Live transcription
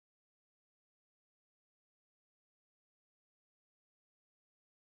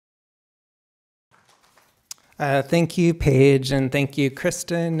Thank you, Paige, and thank you,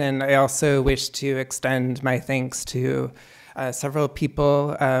 Kristen. And I also wish to extend my thanks to several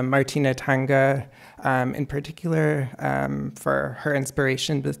people, Martina Tanga in particular, for her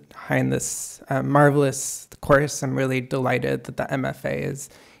inspiration behind this marvelous course. I'm really delighted that the MFA is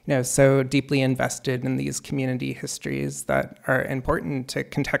so deeply invested in these community histories that are important to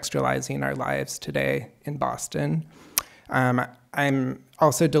contextualizing our lives today in Boston. I'm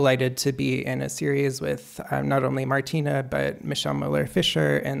also delighted to be in a series with not only Martina, but Michelle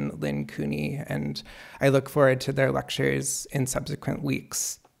Miller-Fisher and Lynn Cooney, and I look forward to their lectures in subsequent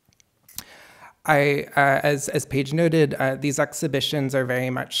weeks. As Paige noted, these exhibitions are very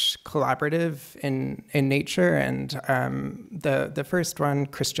much collaborative in nature, and the first one,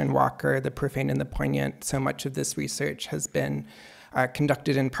 Christian Walker, The Profane and the Poignant, so much of this research has been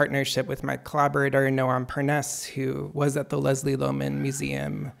conducted in partnership with my collaborator, Noam Parnes, who was at the Leslie Lohman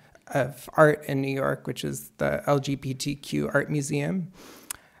Museum of Art in New York, which is the LGBTQ art museum,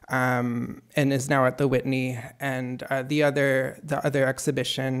 and is now at the Whitney. And the other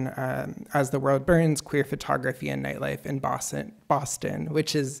exhibition, As the World Burns, Queer Photography and Nightlife in Boston,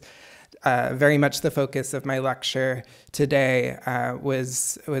 which is very much the focus of my lecture today,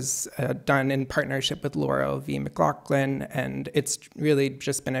 was done in partnership with Laurel V. McLaughlin, and it's really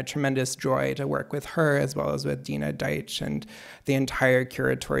just been a tremendous joy to work with her as well as with Dina Deitch and the entire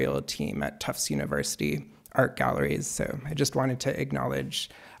curatorial team at Tufts University Art Galleries. So I just wanted to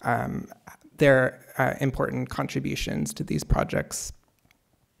acknowledge their important contributions to these projects.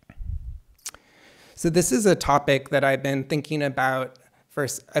 So this is a topic that I've been thinking about for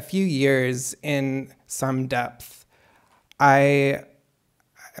a few years in some depth. I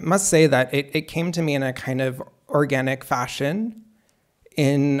must say that it came to me in a kind of organic fashion.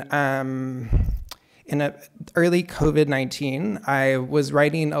 In early COVID-19, I was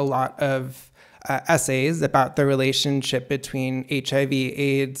writing a lot of essays about the relationship between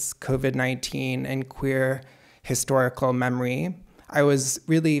HIV/AIDS, COVID-19, and queer historical memory. I was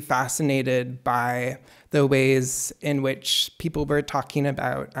really fascinated by the ways in which people were talking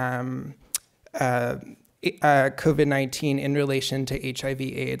about COVID-19 in relation to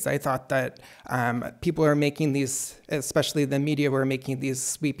HIV/AIDS. I thought that people are making these, especially the media, were making these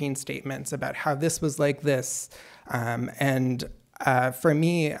sweeping statements about how this was like this. For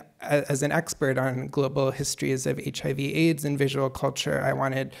me, as an expert on global histories of HIV/AIDS and visual culture, I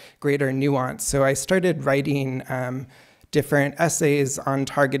wanted greater nuance. So I started writing different essays on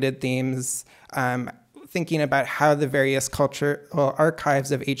targeted themes, thinking about how the various cultural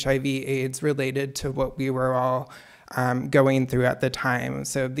archives of HIV/AIDS related to what we were all going through at the time.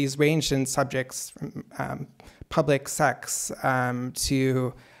 So these ranged in subjects from public sex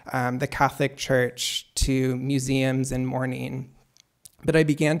to the Catholic Church to museums and mourning. But I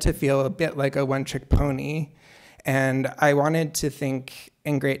began to feel a bit like a one-trick pony, and I wanted to think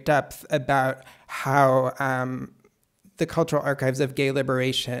in great depth about how the cultural archives of gay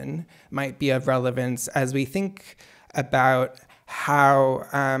liberation might be of relevance as we think about how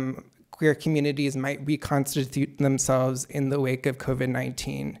queer communities might reconstitute themselves in the wake of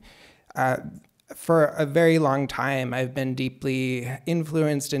COVID-19. For a very long time, I've been deeply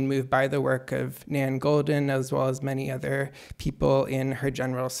influenced and moved by the work of Nan Goldin, as well as many other people in her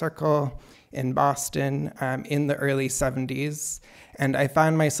general circle in Boston in the early 70s. And I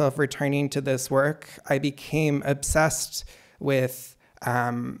found myself returning to this work. I became obsessed with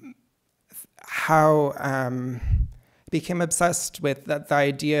the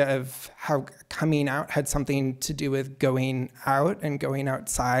idea of how coming out had something to do with going out and going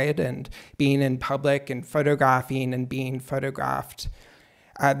outside and being in public and photographing and being photographed.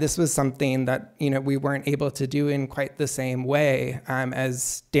 This was something that we weren't able to do in quite the same way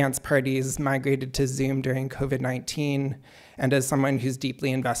as dance parties migrated to Zoom during COVID-19, and as someone who's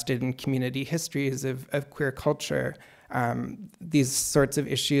deeply invested in community histories of queer culture, these sorts of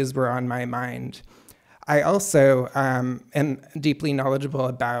issues were on my mind. I also am deeply knowledgeable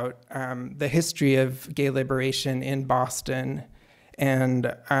about the history of gay liberation in Boston,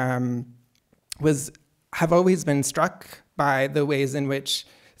 and have always been struck by the ways in which,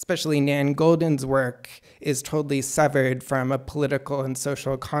 especially Nan Goldin's work, is totally severed from a political and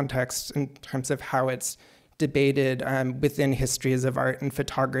social context in terms of how it's debated within histories of art and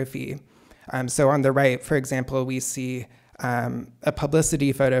photography. So on the right, for example, we see a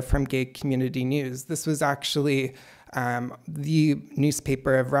publicity photo from Gay Community News. This was actually the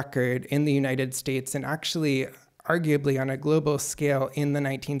newspaper of record in the United States, and actually arguably on a global scale in the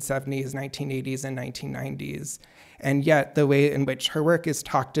 1970s, 1980s, and 1990s. And yet the way in which her work is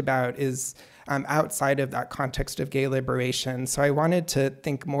talked about is outside of that context of gay liberation. So I wanted to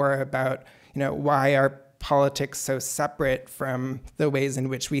think more about why are politics so separate from the ways in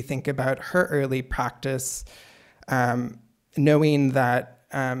which we think about her early practice, knowing that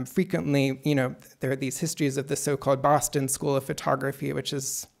frequently, there are these histories of the so-called Boston School of Photography, which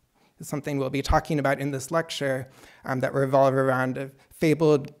is something we'll be talking about in this lecture, that revolve around a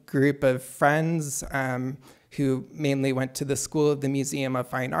fabled group of friends who mainly went to the School of the Museum of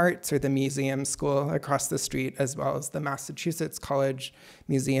Fine Arts or the Museum School across the street, as well as the Massachusetts College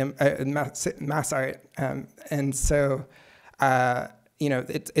Museum, Mass Art. And so,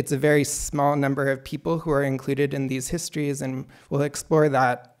 it's a very small number of people who are included in these histories, and we'll explore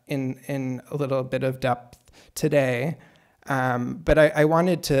that in a little bit of depth today. But I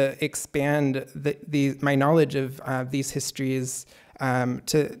wanted to expand my knowledge of these histories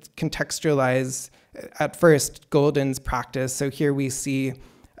to contextualize, at first, Golden's practice. So here we see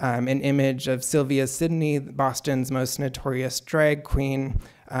an image of Sylvia Sidney, Boston's most notorious drag queen,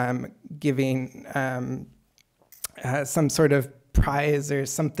 giving some sort of prize or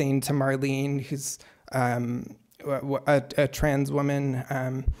something to Marlene, who's a trans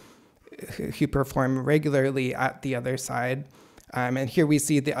woman who performed regularly at the Other Side. And here we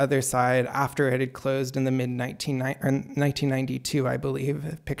see the Other Side after it had closed in the mid-1992, I believe,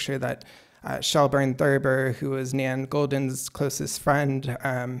 a picture that Shelburne Thurber, who was Nan Golden's closest friend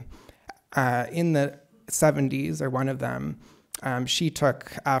in the 70s, or one of them, she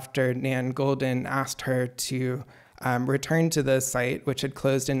took after Nan Golden asked her to return to the site, which had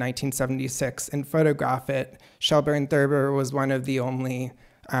closed in 1976, and photograph it. Shelburne Thurber was one of the only,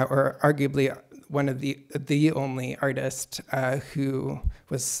 or arguably one of the only artist who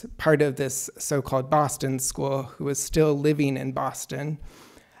was part of this so-called Boston School, who was still living in Boston.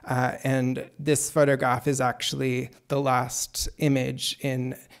 And this photograph is actually the last image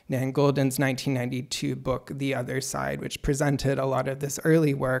in Nan Golden's 1992 book, The Other Side, which presented a lot of this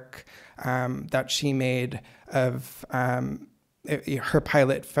early work that she made of her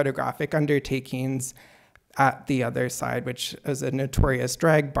pilot photographic undertakings at The Other Side, which is a notorious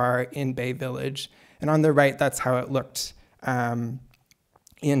drag bar in Bay Village. And on the right, that's how it looked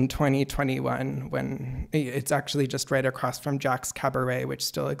in 2021, when it's actually just right across from Jack's Cabaret, which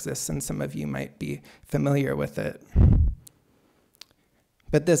still exists, and some of you might be familiar with it.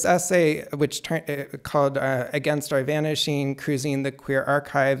 But this essay, which called Against Our Vanishing, Cruising the Queer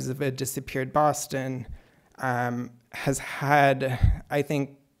Archives of a Disappeared Boston, has had, I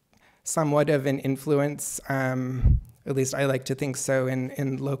think, somewhat of an influence, at least I like to think so,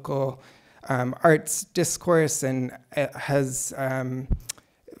 in local arts discourse, and it has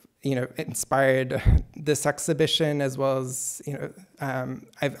inspired this exhibition, as well as,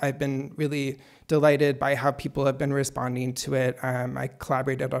 I've been really delighted by how people have been responding to it. I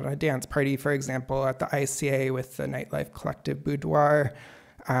collaborated on a dance party, for example, at the ICA with the Nightlife collective Boudoir,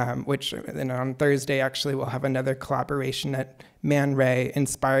 which on Thursday, actually, we'll have another collaboration at Man Ray,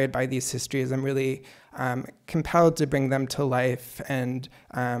 inspired by these histories. I'm really compelled to bring them to life and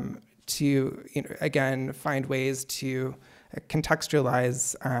to, again, find ways to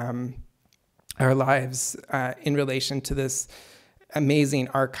contextualize our lives in relation to this amazing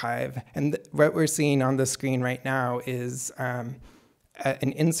archive. And what we're seeing on the screen right now is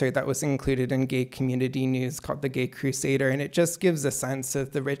an insert that was included in Gay Community News called The Gay Crusader, and it just gives a sense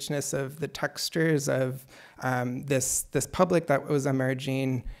of the richness of the textures of this public that was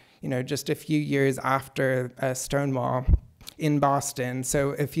emerging, just a few years after Stonewall in Boston.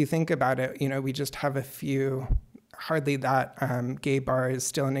 So if you think about it, we just have a few, hardly that gay bars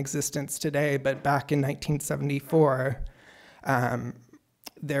still in existence today, but back in 1974,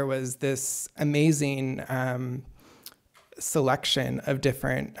 there was this amazing selection of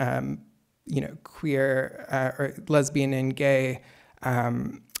different, queer or lesbian and gay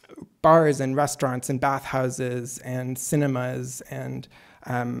bars and restaurants and bathhouses and cinemas and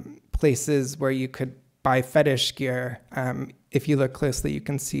places where you could buy fetish gear. If you look closely, you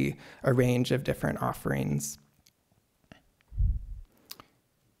can see a range of different offerings.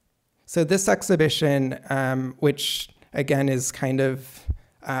 So this exhibition, which again is kind of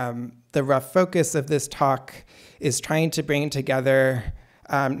the rough focus of this talk, is trying to bring together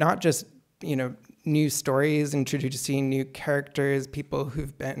not just new stories, introducing new characters, people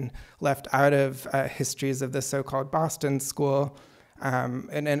who've been left out of histories of the so-called Boston School.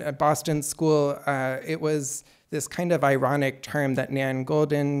 And in a Boston School, it was this kind of ironic term that Nan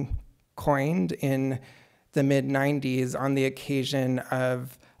Golden coined in the mid-90s on the occasion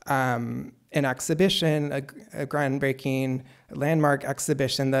of an exhibition, a groundbreaking landmark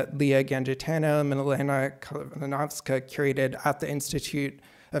exhibition that Leah Gangitano and Milena Kalinovska curated at the Institute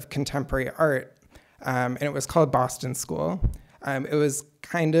of Contemporary Art. And it was called Boston School. It was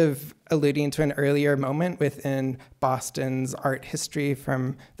kind of alluding to an earlier moment within Boston's art history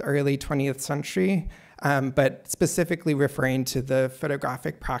from the early 20th century, but specifically referring to the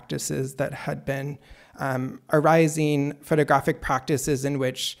photographic practices that had been arising, photographic practices in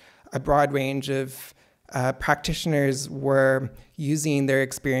which a broad range of practitioners were using their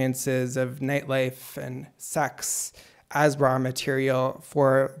experiences of nightlife and sex as raw material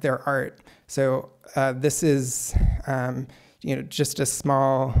for their art. So this is, just a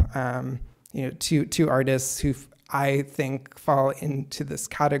small, two artists who I think fall into this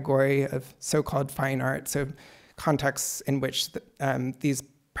category of so-called fine art. So contexts in which these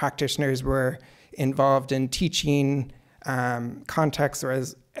practitioners were involved in teaching contexts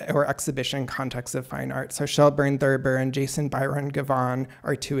or exhibition contexts of fine art. So Shelburne Thurber and Jason Byron Gavon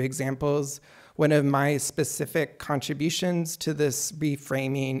are two examples. One of my specific contributions to this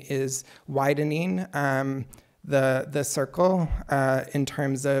reframing is widening the circle in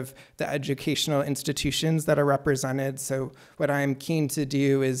terms of the educational institutions that are represented. So what I'm keen to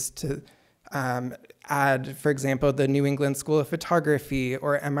do is to add, for example, the New England School of Photography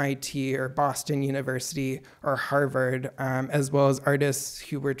or MIT or Boston University or Harvard, as well as artists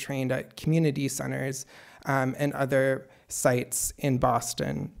who were trained at community centers and other sites in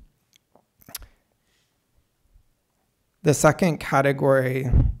Boston. The second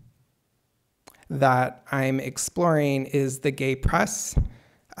category that I'm exploring is the gay press.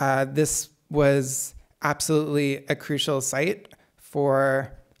 This was absolutely a crucial site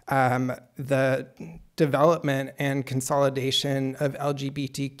for the development and consolidation of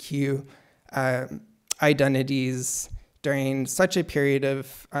LGBTQ identities during such a period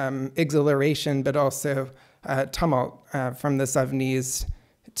of exhilaration, but also tumult from the 70s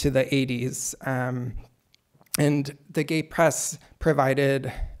to the 80s. And the gay press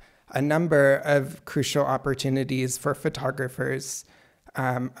provided a number of crucial opportunities for photographers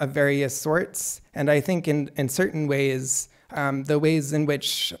of various sorts. And I think in certain ways, the ways in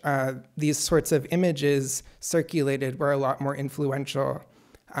which these sorts of images circulated were a lot more influential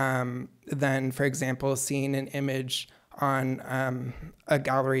than, for example, seeing an image on a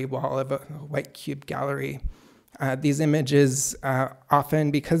gallery wall of a white cube gallery. These images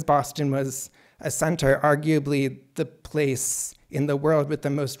often, because Boston was a center, arguably the place in the world with the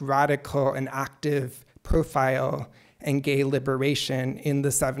most radical and active profile and gay liberation in the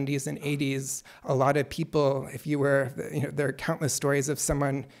 70s and 80s. A lot of people, if you were, there are countless stories of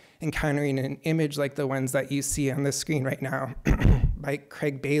someone encountering an image like the ones that you see on the screen right now by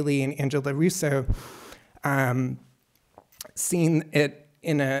Craig Bailey and Angela Russo, seeing it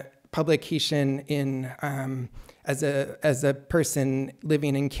in a publication in as a person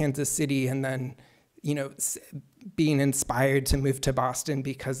living in Kansas City, and then being inspired to move to Boston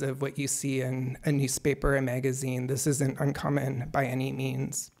because of what you see in a newspaper or magazine. This isn't uncommon by any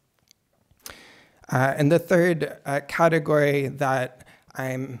means. And the third category that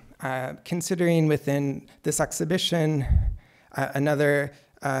I'm considering within this exhibition, another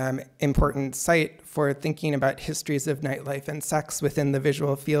important site for thinking about histories of nightlife and sex within the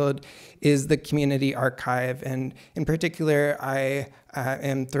visual field, is the community archive. And in particular, I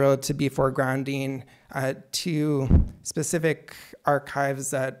am thrilled to be foregrounding two specific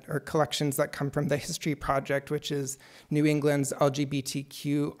archives or collections that come from the History Project, which is New England's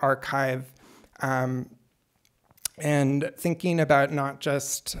LGBTQ archive. And thinking about not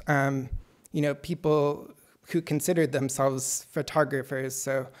just people who considered themselves photographers,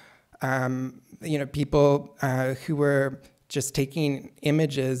 so people who were just taking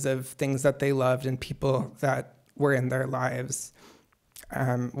images of things that they loved and people that were in their lives,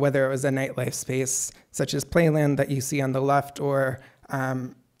 whether it was a nightlife space such as Playland that you see on the left, or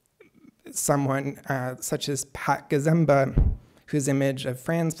someone such as Pat Gazemba, whose image of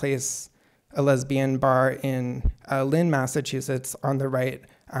Fran's Place, a lesbian bar in Lynn, Massachusetts, on the right,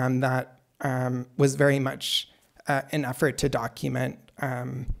 that was very much an effort to document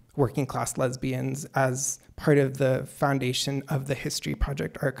working class lesbians as part of the foundation of the History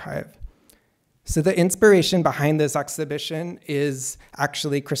Project archive. So the inspiration behind this exhibition is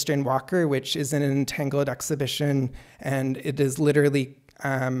actually Christian Walker, which is an Entangled exhibition, and it is literally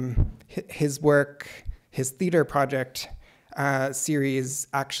his work, his theater project series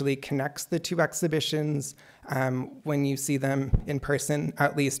actually connects the two exhibitions when you see them in person,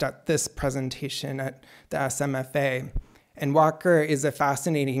 at least at this presentation at the SMFA. And Walker is a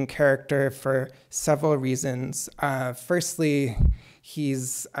fascinating character for several reasons. Firstly,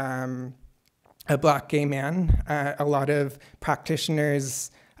 he's a Black gay man. A lot of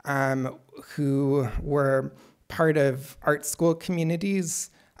practitioners who were part of art school communities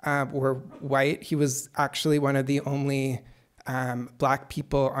were white. He was actually one of the only Black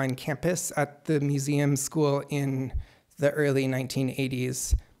people on campus at the museum school in the early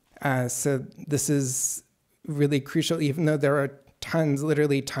 1980s. So this is really crucial, even though there are tons,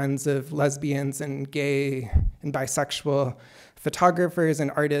 literally tons of lesbians and gay and bisexual photographers and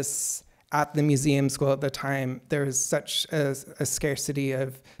artists at the museum school at the time. There was such a scarcity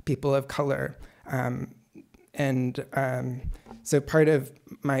of people of color. So part of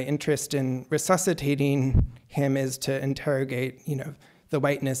my interest in resuscitating him is to interrogate, the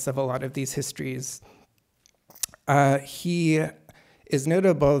whiteness of a lot of these histories. He is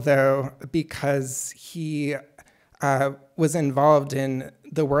notable, though, because he was involved in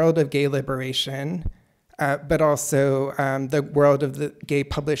the world of gay liberation, but also the world of the gay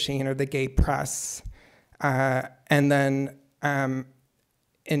publishing or the gay press. And then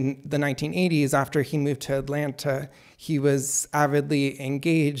in the 1980s, after he moved to Atlanta, he was avidly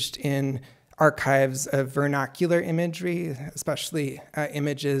engaged in archives of vernacular imagery, especially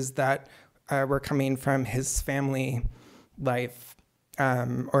images that were coming from his family life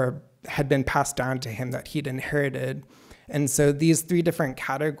or had been passed down to him that he'd inherited. And so these three different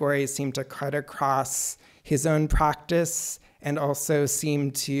categories seem to cut across his own practice and also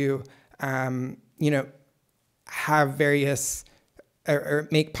seem to, have various or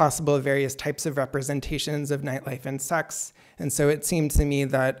make possible various types of representations of nightlife and sex. And so it seemed to me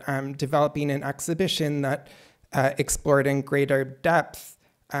that developing an exhibition that explored in greater depth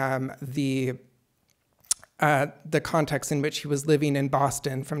the context in which he was living in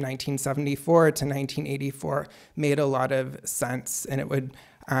Boston from 1974 to 1984 made a lot of sense, and it would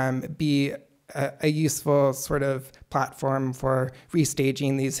be a useful sort of platform for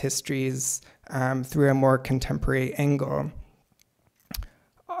restaging these histories through a more contemporary angle.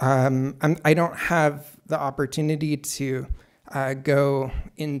 I don't have the opportunity to go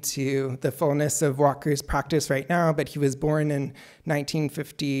into the fullness of Walker's practice right now, but he was born in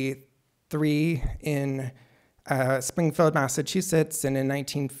 1953 in Springfield, Massachusetts, and in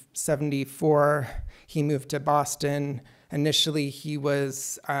 1974 he moved to Boston. Initially, he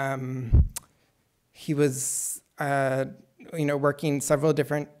was working several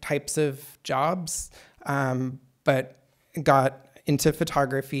different types of jobs, but got into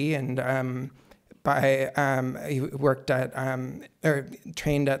photography, and he worked at or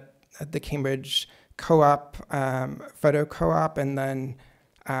trained at the Cambridge Co-op, Photo Co-op, and then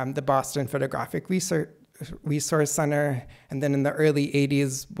the Boston Photographic Resource Center, and then in the early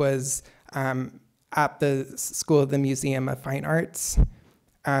 80s was at the School of the Museum of Fine Arts.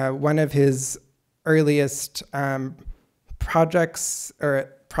 One of his earliest projects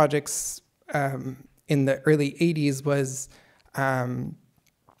in the early 80s was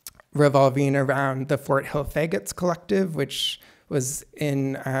revolving around the Fort Hill Faggots Collective, which was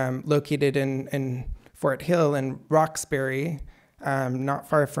located in Fort Hill and Roxbury, not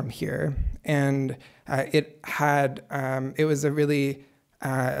far from here. And it was a really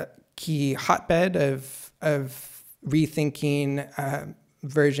key hotbed of rethinking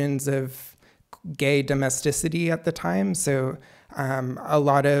versions of gay domesticity at the time. So a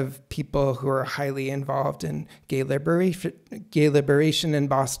lot of people who are highly involved in gay liberation in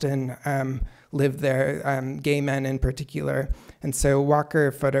Boston lived there, gay men in particular. And so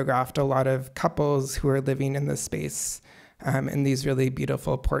Walker photographed a lot of couples who were living in the space in these really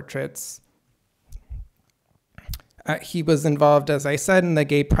beautiful portraits. He was involved, as I said, in the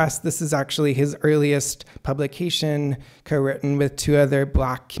gay press. This is actually his earliest publication, co-written with two other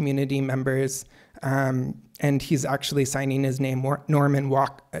Black community members. And he's actually signing his name Norman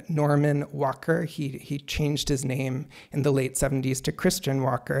Walker. He changed his name in the late 70s to Christian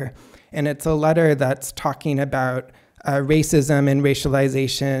Walker. And it's a letter that's talking about racism and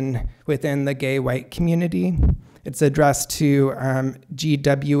racialization within the gay white community. It's addressed to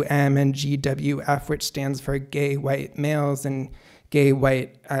GWM and GWF, which stands for gay white males and gay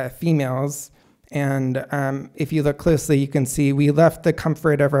white females. And if you look closely, you can see we left the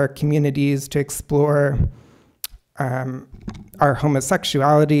comfort of our communities to explore our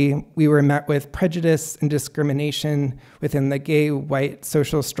homosexuality. We were met with prejudice and discrimination within the gay white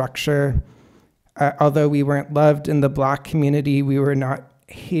social structure. Although we weren't loved in the Black community, we were not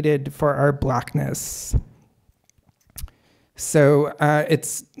hated for our Blackness. So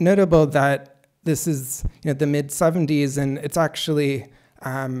it's notable that this is the mid-70s, and it's actually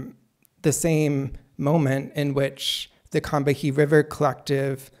the same moment in which the Combahee River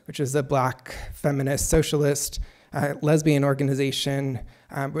Collective, which is a Black feminist socialist lesbian organization,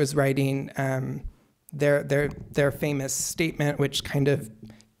 was writing their famous statement, which kind of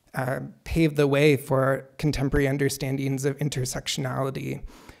paved the way for contemporary understandings of intersectionality.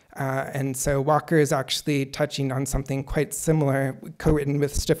 And so Walker is actually touching on something quite similar, co-written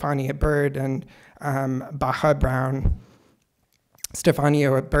with Stephania Bird and Baha Brown.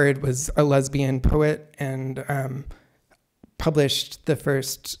 Stephania Bird was a lesbian poet and published the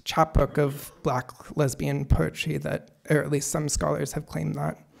first chapbook of Black lesbian poetry that, or at least some scholars have claimed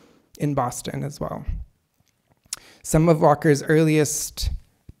that, in Boston as well. Some of Walker's earliest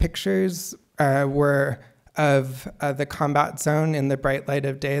pictures were of the combat zone in the bright light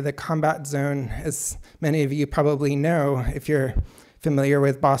of day. The combat zone, as many of you probably know, if you're familiar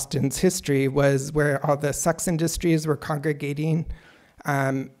with Boston's history, was where all the sex industries were congregating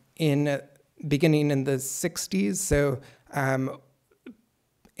beginning in the 60s. So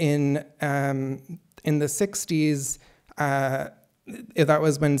in the 60s, that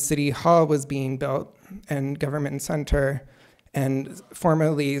was when City Hall was being built and Government Center, and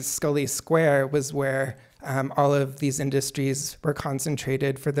formerly Scully Square was where all of these industries were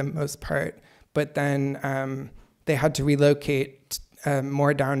concentrated for the most part. But then they had to relocate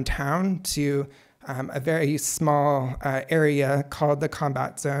more downtown to a very small area called the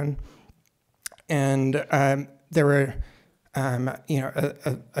Combat Zone. And there were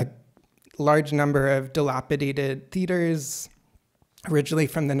a large number of dilapidated theaters, originally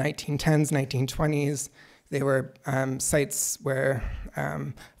from the 1910s, 1920s. They were sites where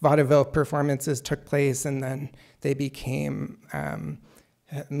vaudeville performances took place, and then they became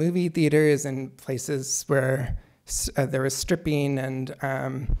movie theaters and places where there was stripping.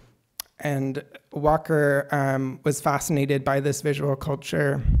 And Walker was fascinated by this visual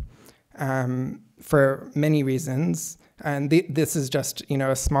culture for many reasons. And this is just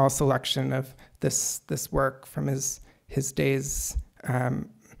a small selection of this work from his days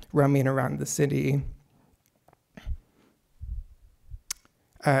roaming around the city.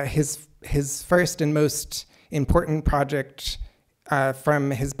 His first and most important project from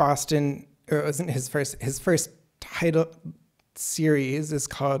his Boston, or it wasn't his first title series is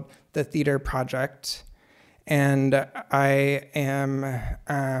called The Theater Project. And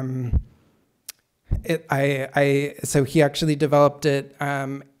so he actually developed it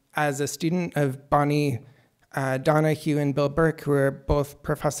as a student of Bonnie Donahue and Bill Burke, who are both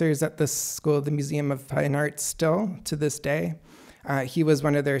professors at the School of the Museum of Fine Arts still to this day. He was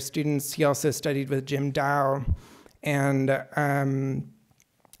one of their students. He also studied with Jim Dow. And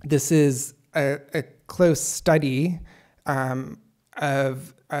this is a close study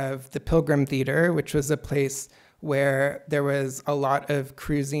of the Pilgrim Theater, which was a place where there was a lot of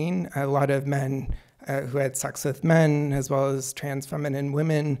cruising, a lot of men who had sex with men, as well as trans feminine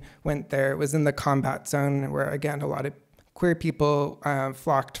women went there. It was in the combat zone where, again, a lot of queer people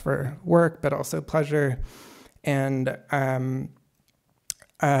flocked for work, but also pleasure. And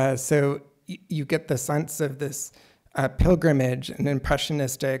so you get the sense of this pilgrimage, an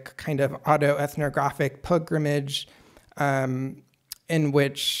impressionistic kind of autoethnographic pilgrimage in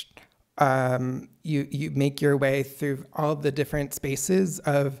which you make your way through all the different spaces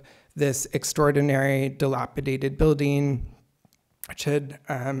of this extraordinary dilapidated building, which had,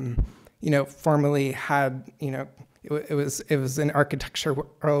 formerly had, it was an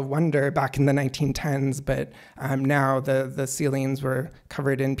architectural wonder back in the 1910s, but now the ceilings were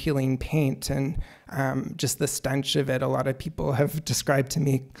covered in peeling paint, and just the stench of it, a lot of people have described to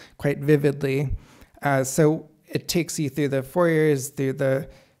me quite vividly. So it takes you through the foyers, through the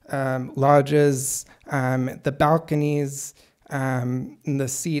lodges, the balconies, and the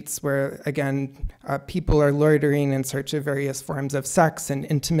seats where, again, people are loitering in search of various forms of sex and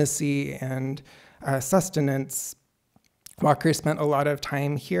intimacy and sustenance. Walker spent a lot of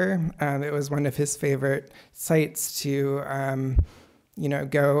time here. It was one of his favorite sites to,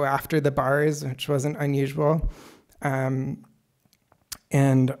 go after the bars, which wasn't unusual. And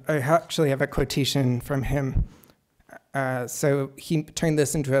I actually have a quotation from him. So he turned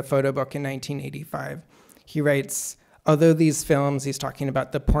this into a photo book in 1985. He writes, although these films, he's talking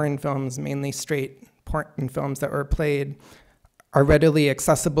about the porn films, mainly straight porn films that were played, are readily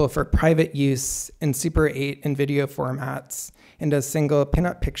accessible for private use in Super 8 and video formats, and as single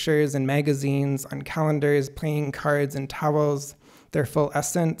pinup pictures in magazines, on calendars, playing cards, and towels, their full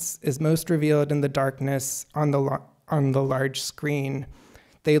essence is most revealed in the darkness on the large screen.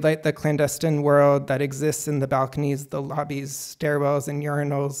 They light the clandestine world that exists in the balconies, the lobbies, stairwells, and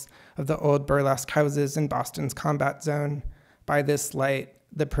urinals of the old burlesque houses in Boston's combat zone. By this light,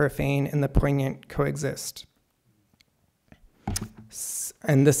 the profane and the poignant coexist.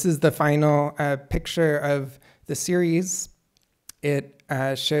 And this is the final picture of the series. It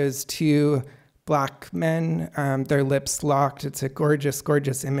shows two Black men, their lips locked. It's a gorgeous,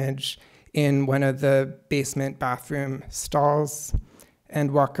 gorgeous image in one of the basement bathroom stalls.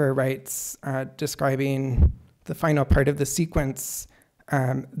 And Walker writes, describing the final part of the sequence,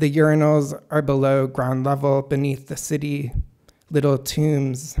 the urinals are below ground level beneath the city. Little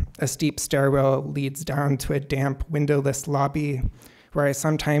tombs, a steep stairwell leads down to a damp, windowless lobby where I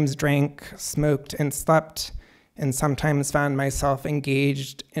sometimes drank, smoked, and slept, and sometimes found myself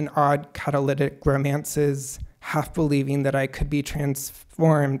engaged in odd catalytic romances, half believing that I could be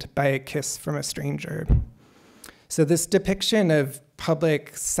transformed by a kiss from a stranger. So this depiction of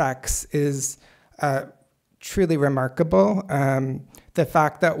public sex is truly remarkable. The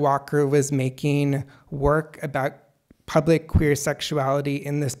fact that Walker was making work about public queer sexuality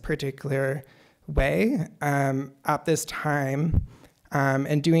in this particular way at this time,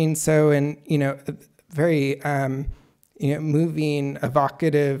 and doing so in very moving,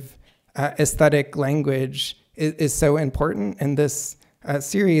 evocative, aesthetic language is so important. And this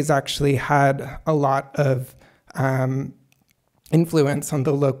series actually had a lot of influence on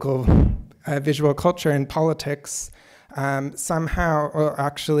the local visual culture and politics. Somehow, or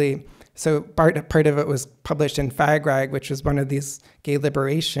actually, so part of it was published in Fag Rag, which was one of these gay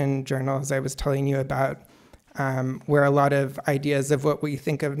liberation journals I was telling you about, where a lot of ideas of what we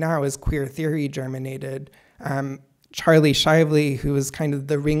think of now as queer theory germinated. Charlie Shively, who was kind of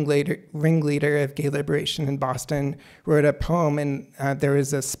the ringleader of gay liberation in Boston, wrote a poem, and there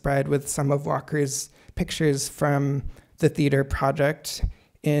was a spread with some of Walker's pictures from the theater project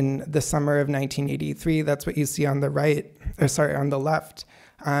in the summer of 1983. That's what you see on the right, or sorry, on the left.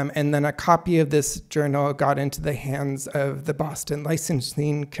 And then a copy of this journal got into the hands of the Boston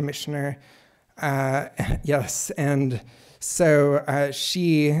licensing commissioner. Yes, and so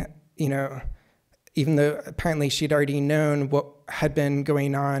she, even though apparently she'd already known what had been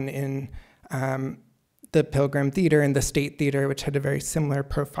going on in the Pilgrim Theater and the State Theater, which had a very similar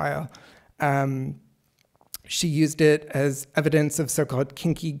profile, she used it as evidence of so-called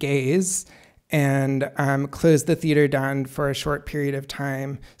kinky gays and closed the theater down for a short period of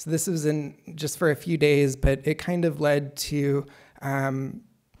time. So this was in just for a few days, but it kind of led to,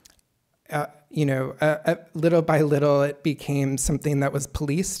 little by little, it became something that was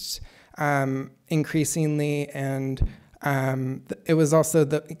policed increasingly, and it was also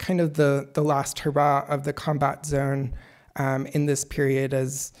the last hurrah of the combat zone in this period,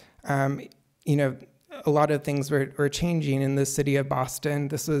 as a lot of things were changing in the city of Boston.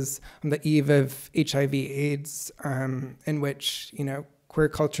 This was on the eve of HIV/AIDS, in which queer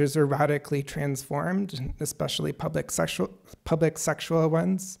cultures were radically transformed, especially public sexual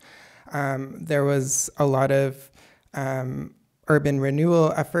ones. There was a lot of urban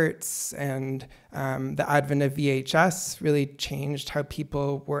renewal efforts, and the advent of VHS really changed how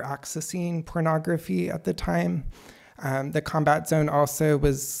people were accessing pornography at the time. The combat zone also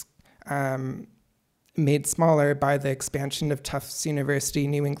was made smaller by the expansion of Tufts University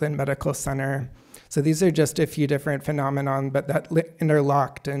New England Medical Center. So these are just a few different phenomenon, but that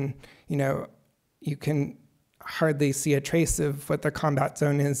interlocked, and you can hardly see a trace of what the combat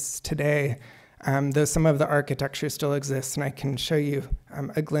zone is today, though some of the architecture still exists, and I can show you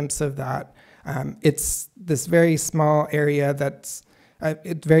a glimpse of that. It's this very small area that's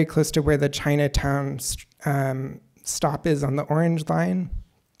it's very close to where the Chinatown stop is on the Orange Line.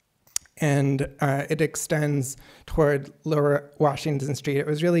 And it extends toward Lower Washington Street. It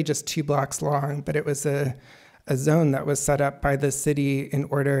was really just 2 blocks long, but it was a zone that was set up by the city in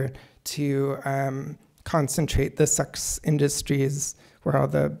order to concentrate the sex industries, where all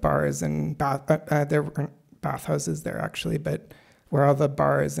the bars and there weren't bathhouses there actually, but where all the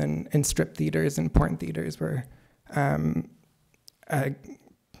bars and strip theaters and porn theaters were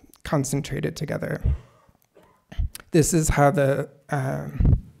concentrated together. This is how the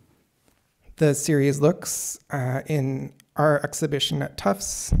series looks in our exhibition at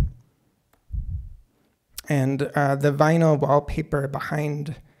Tufts. And the vinyl wallpaper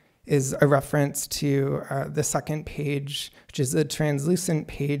behind is a reference to the second page, which is a translucent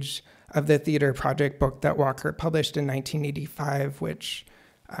page of the theater project book that Walker published in 1985, which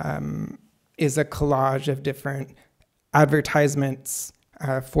is a collage of different advertisements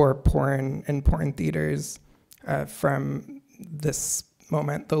for porn and porn theaters from this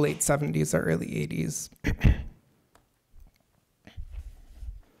moment, the late 70s or early 80s.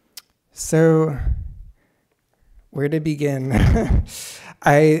 So, where to begin?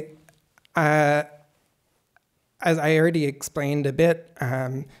 As I already explained a bit,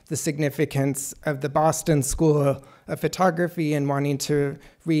 the significance of the Boston School of Photography and wanting to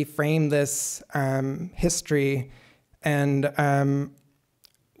reframe this history. And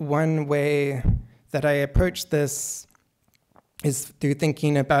one way that I approach this is through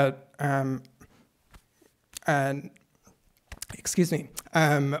thinking about excuse me,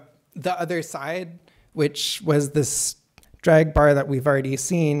 the other side, which was this drag bar that we've already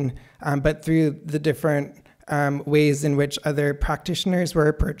seen, but through the different ways in which other practitioners were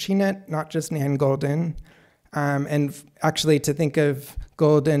approaching it, not just Nan Goldin. And actually to think of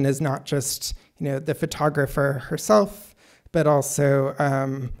Goldin as not just, the photographer herself, but also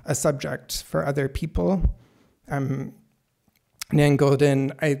a subject for other people. Nan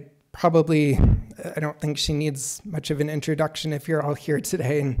Goldin, I don't think she needs much of an introduction if you're all here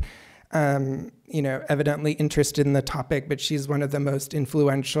today and, evidently interested in the topic, but she's one of the most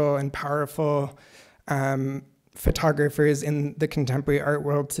influential and powerful photographers in the contemporary art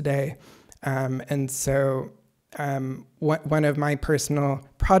world today. And so one of my personal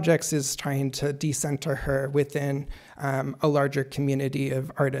projects is trying to decenter her within a larger community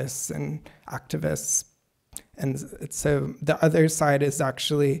of artists and activists. And so the other side is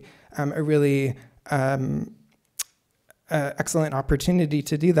actually a really excellent opportunity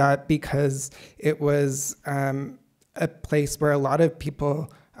to do that, because it was a place where a lot of people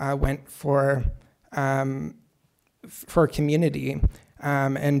went for community.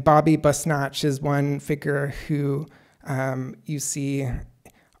 And Bobby Busnatch is one figure who you see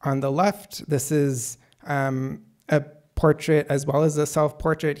on the left. This is a portrait as well as a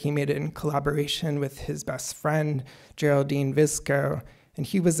self-portrait. He made it in collaboration with his best friend, Geraldine Visco. And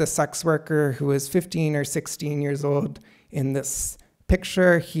he was a sex worker who was 15 or 16 years old in this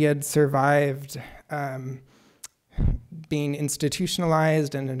picture. He had survived being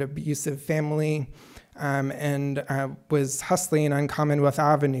institutionalized in an abusive family, and was hustling on Commonwealth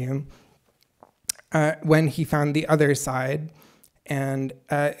Avenue when he found the other side. And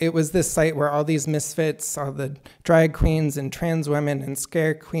it was this site where all these misfits, all the drag queens and trans women and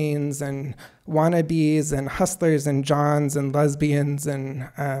scare queens and wannabes and hustlers and johns and lesbians and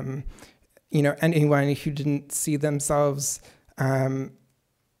anyone who didn't see themselves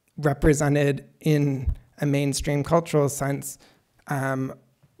represented in a mainstream cultural sense,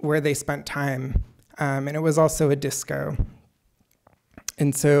 where they spent time. And it was also a disco.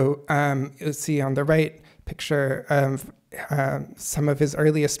 And so you'll see on the right picture of some of his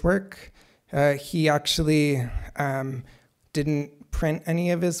earliest work. He actually didn't print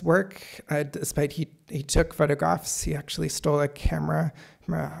any of his work, despite he took photographs. He actually stole a camera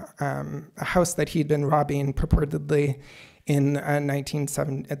from a house that he'd been robbing purportedly in the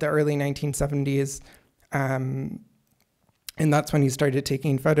early 1970s. And that's when he started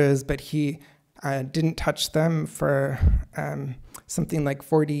taking photos, but he didn't touch them for something like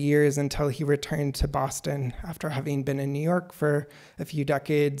 40 years until he returned to Boston after having been in New York for a few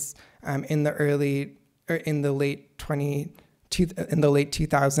decades in the late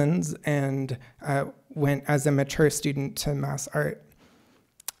 2000s, and went as a mature student to Mass Art.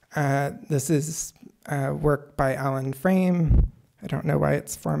 This is work by Alan Frame. I don't know why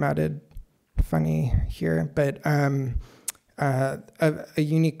it's formatted funny here, but a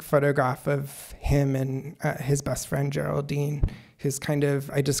unique photograph of him and his best friend Geraldine, who's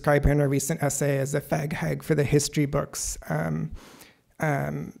I describe her in a recent essay as a fag hag for the history books.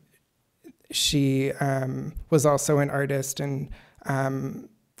 She was also an artist and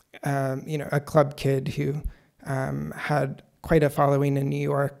a club kid who had quite a following in New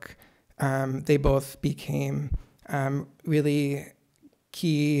York. They both became really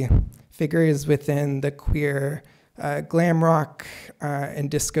key figures within the queer glam rock and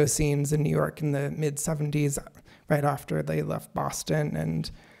disco scenes in New York in the mid-70s, right after they left Boston. And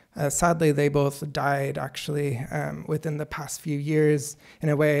sadly, they both died, actually, within the past few years. In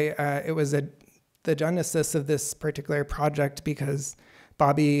a way, it was the genesis of this particular project because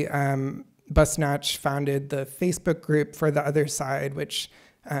Bobby Busnatch founded the Facebook group for The Other Side, which,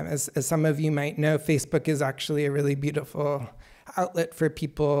 as some of you might know, Facebook is actually a really beautiful outlet for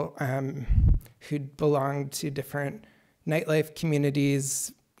people who belong to different nightlife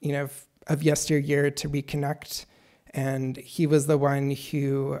communities, of yesteryear to reconnect. And he was the one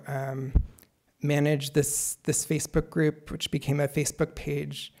who managed this Facebook group, which became a Facebook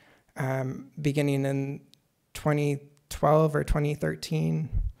page beginning in 2012 or 2013.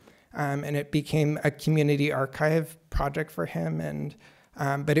 And it became a community archive project for him. And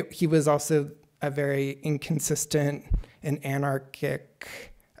he was also a very inconsistent and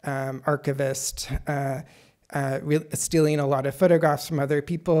anarchic archivist, stealing a lot of photographs from other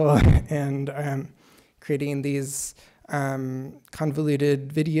people and creating these convoluted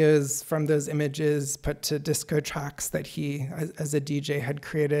videos from those images put to disco tracks that he, as a DJ, had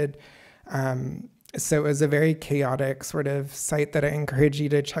created. So it was a very chaotic sort of site that I encourage you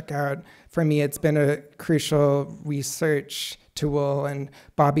to check out. For me, it's been a crucial research to wool, and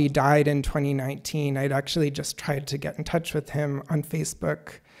Bobby died in 2019. I'd actually just tried to get in touch with him on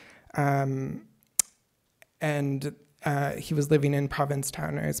Facebook, and he was living in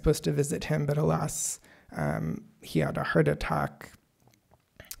Provincetown. I was supposed to visit him, but alas, he had a heart attack.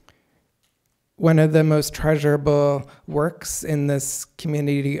 One of the most treasurable works in this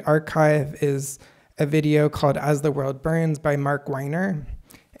community archive is a video called As the World Burns by Mark Weiner.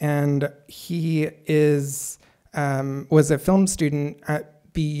 And he was a film student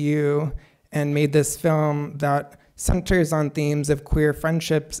at BU and made this film that centers on themes of queer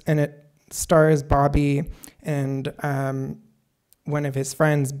friendships, and it stars Bobby and one of his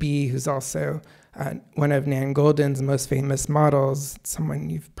friends, B, who's also one of Nan Goldin's most famous models, someone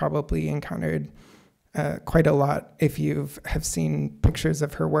you've probably encountered quite a lot if you have seen pictures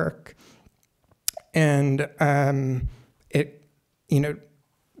of her work. And it,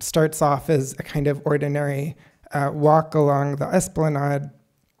 starts off as a kind of ordinary walk along the esplanade,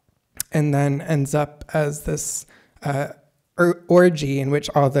 and then ends up as this orgy in which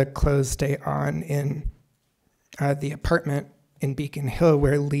all the clothes stay on in the apartment in Beacon Hill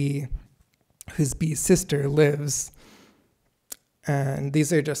where Lee, who's B's sister, lives. And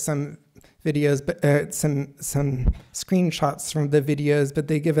these are just some videos, but some screenshots from the videos, but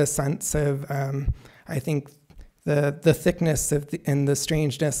they give a sense of, I think, the thickness and the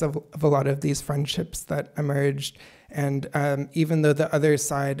strangeness of a lot of these friendships that emerged. And even though the other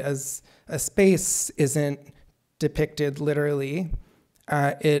side as a space isn't depicted literally,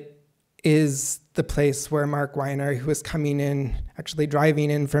 it is the place where Mark Weiner, who was coming in, actually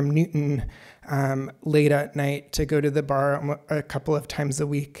driving in from Newton late at night to go to the bar a couple of times a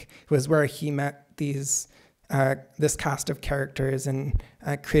week, was where he met this cast of characters and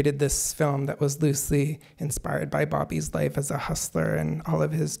created this film that was loosely inspired by Bobby's life as a hustler and all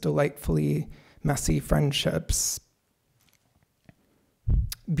of his delightfully messy friendships.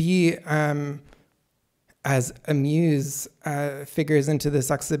 B, as a muse, figures into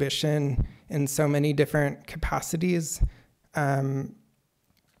this exhibition in so many different capacities. And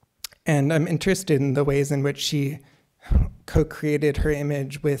I'm interested in the ways in which she co-created her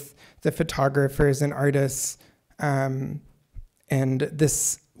image with the photographers and artists. And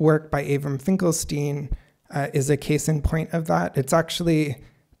this work by Avram Finkelstein is a case in point of that. It's actually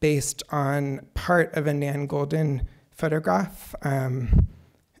based on part of a Nan Goldin photograph.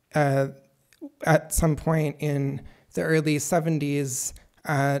 At some point in the early 70s,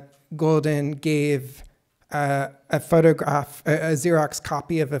 Goldin gave a photograph, a Xerox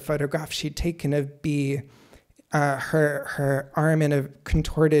copy of a photograph she'd taken of B, her arm in a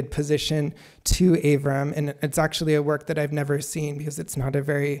contorted position, to Avram. And it's actually a work that I've never seen because it's not a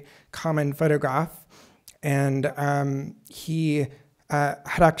very common photograph. And he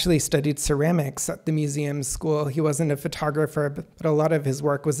had actually studied ceramics at the museum school. He wasn't a photographer, but a lot of his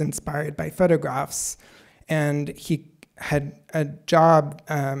work was inspired by photographs. And he had a job,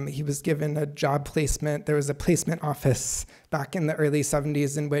 he was given a job placement. There was a placement office back in the early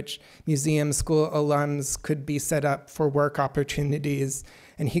 70s in which museum school alums could be set up for work opportunities.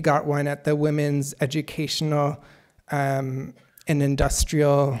 And he got one at the Women's Educational and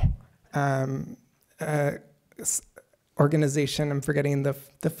Industrial organization. I'm forgetting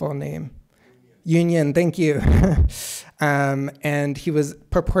the full name. Union, thank you. And he was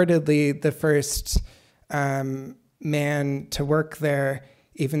purportedly the first man to work there,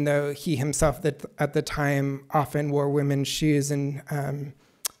 even though he himself at the time often wore women's shoes and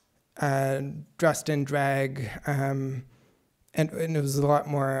dressed in drag. And it was a lot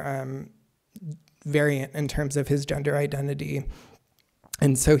more variant in terms of his gender identity.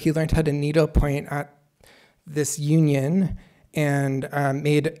 And so he learned how to needlepoint at this union and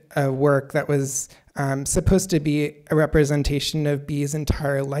made a work that was supposed to be a representation of B's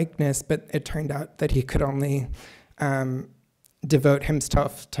entire likeness, but it turned out that he could only devote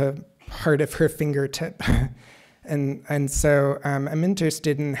himself to part of her fingertip. and so I'm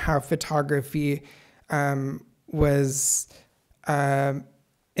interested in how photography was an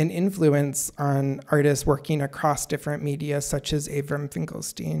influence on artists working across different media, such as Avram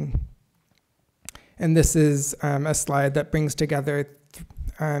Finkelstein. And this is a slide that brings together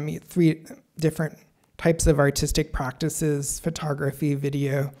three different types of artistic practices: photography,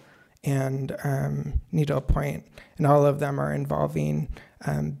 video, and needlepoint. And all of them are involving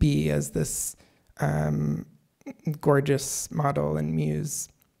B as this gorgeous model and muse.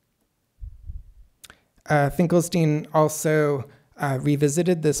 Finkelstein also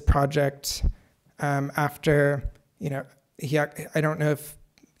revisited this project after, I don't know if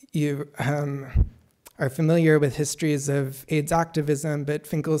you are familiar with histories of AIDS activism, but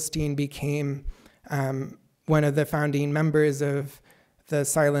Finkelstein became one of the founding members of the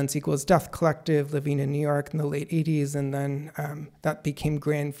Silence Equals Death Collective, living in New York in the late 80s, and then that became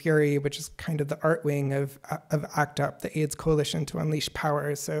Grand Fury, which is kind of the art wing of ACT UP, the AIDS Coalition to Unleash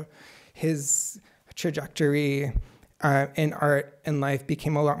Power. So his trajectory in art and life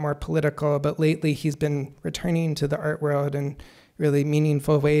became a lot more political, but lately he's been returning to the art world in really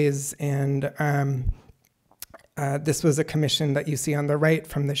meaningful ways. And this was a commission that you see on the right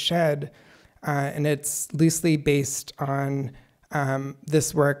from the Shed, and it's loosely based on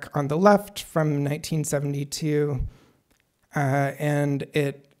this work on the left from 1972, and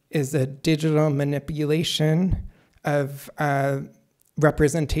it is a digital manipulation of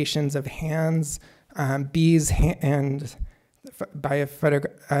representations of hands, bees, and by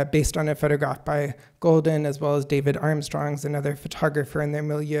based on a photograph by Golden, as well as David Armstrong's, another photographer in their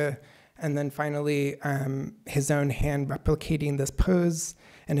milieu, and then finally his own hand replicating this pose.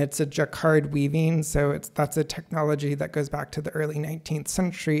 And it's a jacquard weaving, so that's a technology that goes back to the early 19th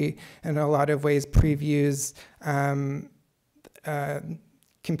century, and in a lot of ways previews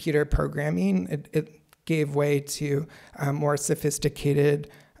computer programming. It gave way to more sophisticated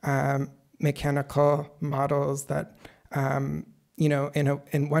mechanical models that,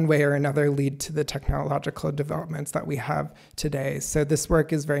 in one way or another, lead to the technological developments that we have today. So this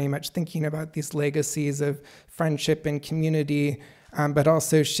work is very much thinking about these legacies of friendship and community, but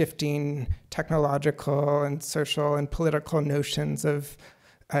also shifting technological and social and political notions of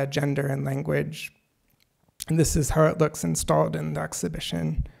gender and language. And this is how it looks installed in the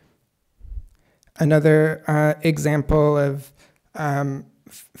exhibition. Another example of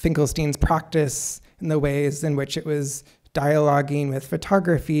Finkelstein's practice in the ways in which it was dialoguing with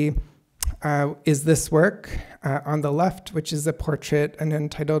photography is this work on the left, which is a portrait, an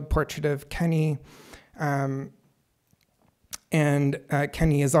entitled Portrait of Kenny. And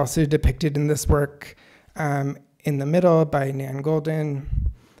Kenny is also depicted in this work in the middle by Nan Golden,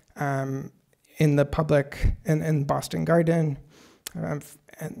 in the public in Boston Garden.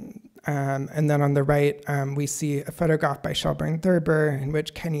 And then on the right, we see a photograph by Shelburne Thurber in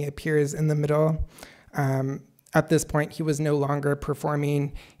which Kenny appears in the middle. At this point, he was no longer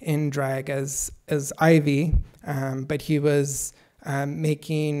performing in drag as Ivy, but he was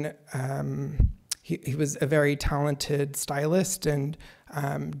making... He was a very talented stylist and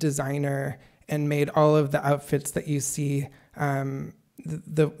designer, and made all of the outfits that you see in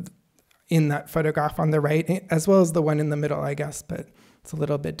that photograph on the right, as well as the one in the middle, I guess, but it's a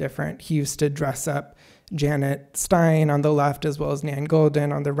little bit different. He used to dress up Janet Stein on the left, as well as Nan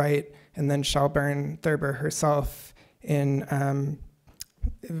Golden on the right, and then Shelburne Thurber herself in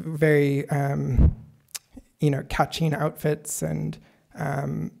very, catching outfits. And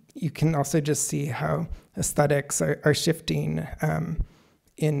you can also just see how aesthetics are shifting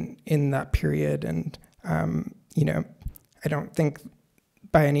in that period. And, I don't think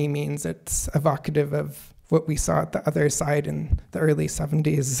by any means it's evocative of what we saw at the other side in the early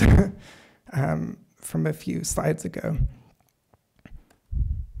 70s from a few slides ago.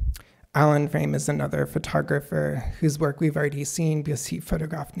 Alan Frame is another photographer whose work we've already seen because he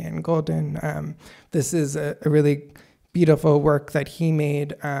photographed Nan Golden. This is a really beautiful work that he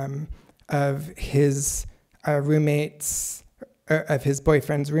made of his roommate's, of his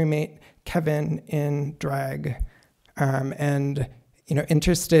boyfriend's roommate, Kevin, in drag. And,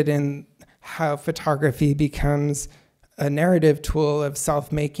 interested in how photography becomes a narrative tool of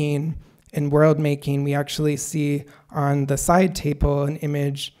self-making and world-making, we actually see on the side table an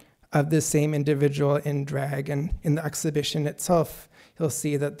image of the same individual in drag. And in the exhibition itself, you'll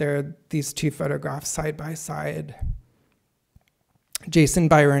see that there are these two photographs side by side. Jason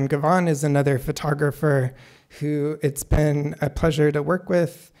Byron Gavon is another photographer who it's been a pleasure to work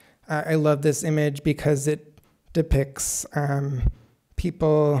with. I love this image because it depicts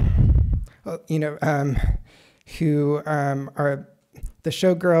people, who are the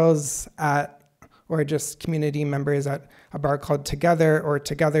showgirls at, or just community members at a bar called Together, or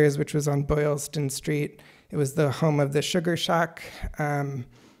Togethers, which was on Boylston Street. It was the home of the Sugar Shack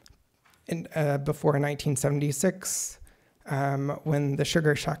before 1976. When the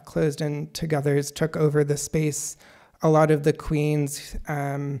Sugar Shack closed and Togethers took over the space, a lot of the queens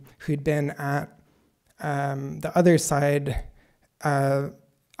who'd been at the other side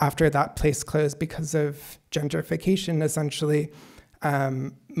after that place closed because of gentrification, essentially,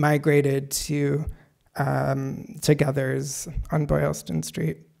 migrated to Togethers on Boylston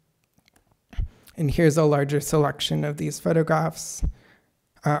Street. And here's a larger selection of these photographs.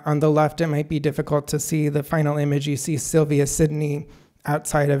 On the left, it might be difficult to see the final image. You see Sylvia Sidney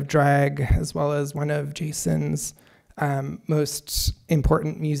outside of drag, as well as one of Jason's most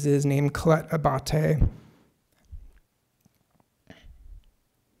important muses named Colette Abate.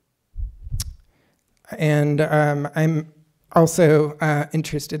 And I'm also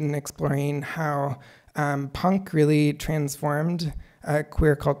interested in exploring how punk really transformed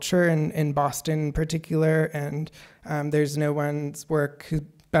queer culture in Boston in particular, and there's no one's work who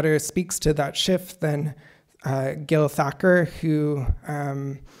better speaks to that shift than Gil Thacker, who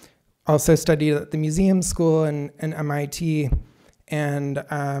also studied at the museum school and MIT, and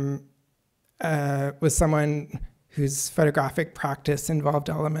was someone whose photographic practice involved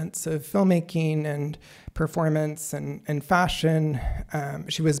elements of filmmaking and performance and fashion.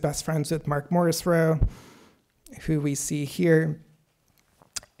 She was best friends with Mark Morrisroe, who we see here.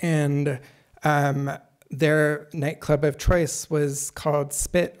 And their nightclub of choice was called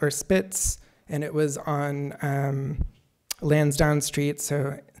Spit or Spitz, and it was on Lansdowne Street,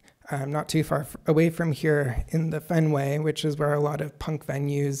 so not too far away from here in the Fenway, which is where a lot of punk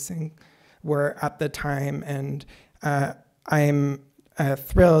venues were at the time. And I'm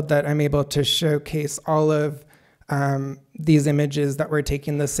thrilled that I'm able to showcase all of these images that were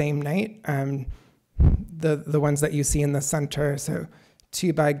taken the same night, the ones that you see in the center. So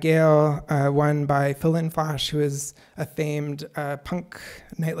 2 by Gail, 1 by Phil Flash, who is a famed punk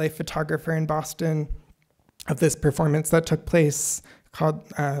nightlife photographer in Boston, of this performance that took place called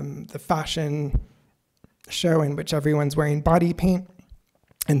the Fashion Show, in which everyone's wearing body paint.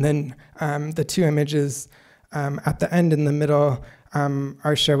 And then the 2 images at the end in the middle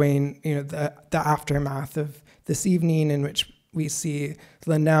are showing, the aftermath of this evening, in which we see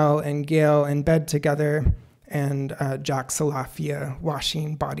Linnell and Gail in bed together, and Jack Salafia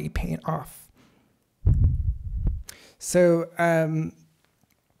washing body paint off. So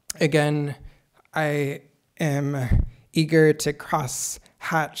again, I am eager to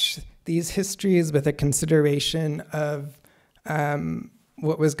cross-hatch these histories with a consideration of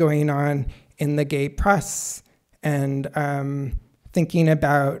what was going on in the gay press, and thinking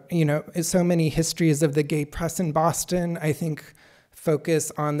about, so many histories of the gay press in Boston, I think,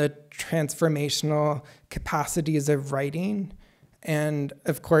 focus on the transformational capacities of writing. And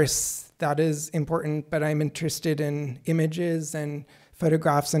of course, that is important, but I'm interested in images and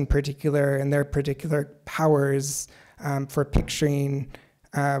photographs in particular, and their particular powers for picturing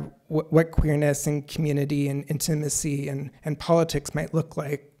what queerness and community and intimacy and politics might look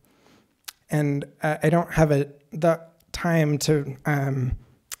like. And I don't have the time to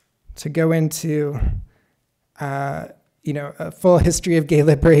go into a full history of gay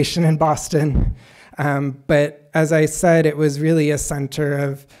liberation in Boston. But as I said, it was really a center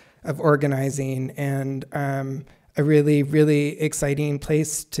of organizing, and a really, really exciting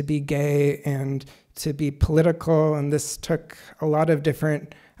place to be gay and to be political. And this took a lot of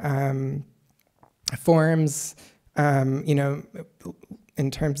different forms, in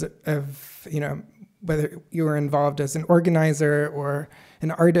terms of whether you were involved as an organizer or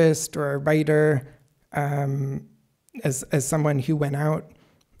an artist or a writer, as someone who went out.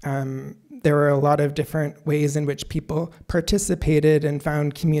 There were a lot of different ways in which people participated and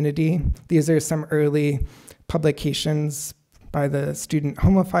found community. These are some early publications by the Student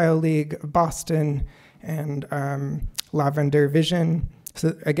Homophile League of Boston and Lavender Vision.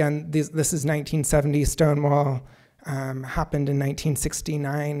 So again, this is 1970 Stonewall, happened in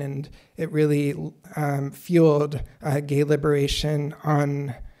 1969, and it really fueled gay liberation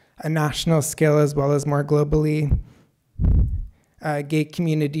on a national scale as well as more globally. Gay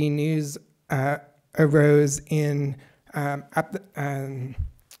community news arose in, it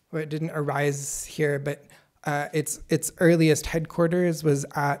didn't arise here, but its earliest headquarters was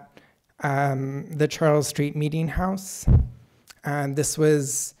at the Charles Street Meeting House. This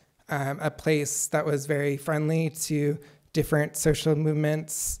was a place that was very friendly to different social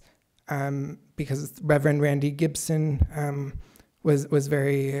movements, because Reverend Randy Gibson was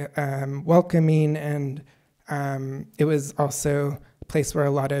very welcoming, and it was also a place where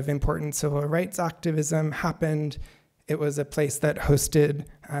a lot of important civil rights activism happened. It was a place that hosted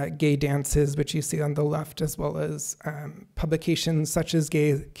gay dances, which you see on the left, as well as publications such as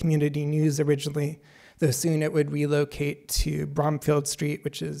Gay Community News originally, though soon it would relocate to Bromfield Street,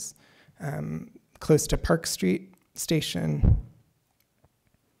 which is close to Park Street Station.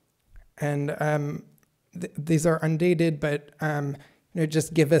 And these are undated, but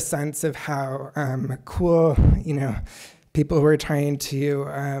just give a sense of how cool, people were trying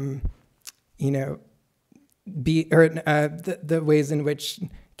to, be, or the ways in which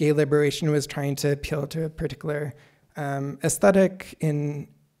gay liberation was trying to appeal to a particular aesthetic in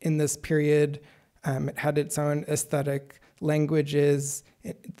this period. It had its own aesthetic languages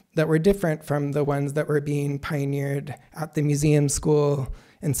that were different from the ones that were being pioneered at the museum school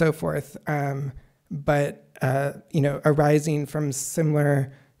and so forth. But arising from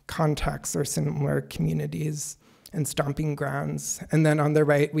similar contexts or similar communities and stomping grounds. And then on the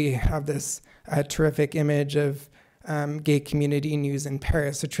right, we have this terrific image of gay community news in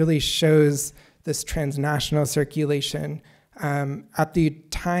Paris, which really shows this transnational circulation. At the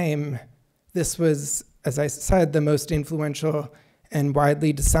time, this was, as I said, the most influential and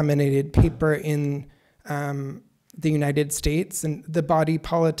widely disseminated paper in the United States. And the body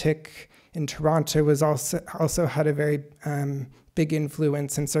politic in Toronto was also had a very big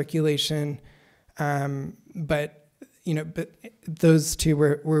influence in circulation. But those two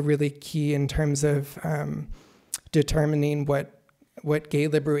were really key in terms of determining what gay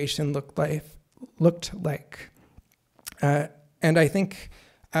liberation looked like. And I think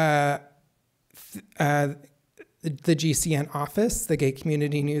the GCN office, the Gay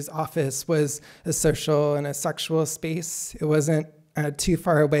Community News office, was a social and a sexual space. It wasn't too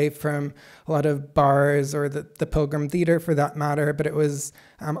far away from a lot of bars or the Pilgrim Theater for that matter, but it was,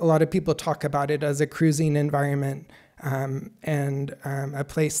 a lot of people talk about it as a cruising environment and a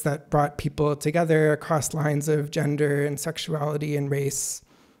place that brought people together across lines of gender and sexuality and race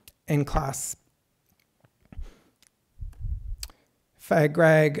and class. Fag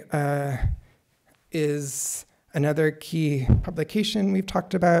Rag is another key publication we've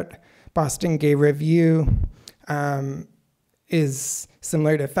talked about. Boston Gay Review is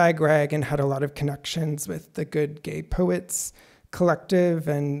similar to Fag Rag and had a lot of connections with the Good Gay Poets Collective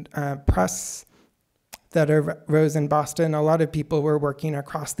and press that arose in Boston. A lot of people were working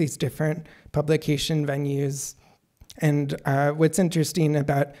across these different publication venues. And what's interesting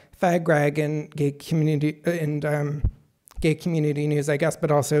about Fag Rag and Gay Community Gay Community News, I guess, but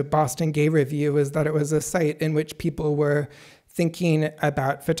also Boston Gay Review, is that it was a site in which people were thinking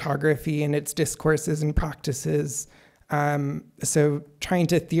about photography and its discourses and practices. So trying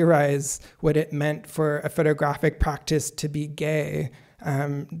to theorize what it meant for a photographic practice to be gay.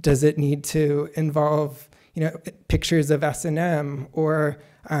 Does it need to involve, pictures of S&M, or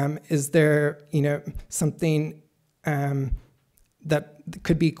is there, something that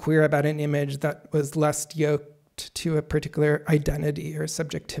could be queer about an image that was less yoked to a particular identity or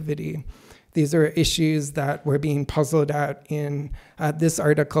subjectivity? These are issues that were being puzzled out in this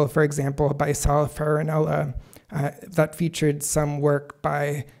article, for example, by Sal Farinella, that featured some work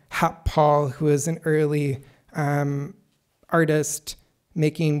by Hap Paul, who is an early artist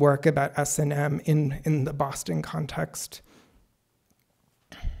making work about S&M in the Boston context.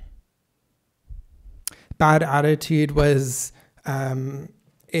 Bad Attitude was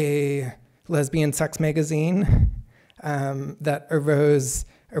a lesbian sex magazine that arose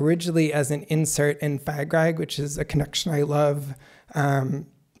originally as an insert in Fag Rag, which is a connection I love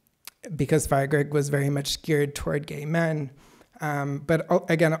because Fag Rag was very much geared toward gay men. But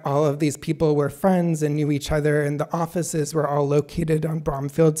again, all of these people were friends and knew each other, and the offices were all located on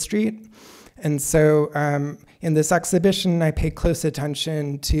Bromfield Street. And so in this exhibition, I paid close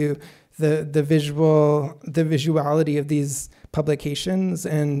attention to the visuality of these publications,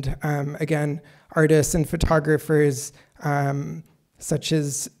 and again, artists and photographers such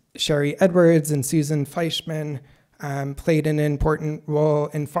as Sherry Edwards and Susan Fleischman played an important role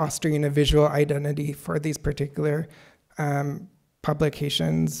in fostering a visual identity for these particular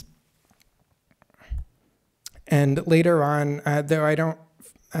publications. And later on, though I don't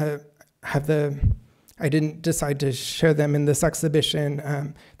I didn't decide to show them in this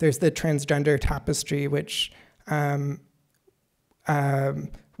exhibition, there's the transgender tapestry, which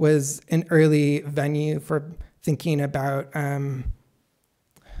was an early venue for thinking about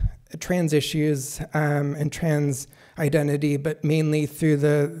trans issues and trans identity, but mainly through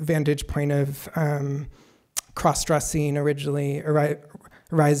the vantage point of cross-dressing, originally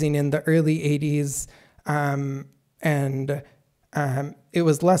arising in the early 80s. And it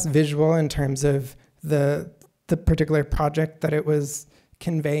was less visual in terms of the particular project that it was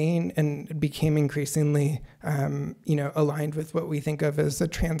conveying, and it became increasingly aligned with what we think of as the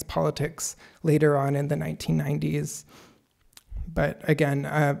trans politics later on in the 1990s. But again,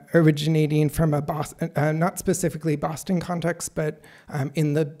 originating from a Boston, not specifically Boston context, but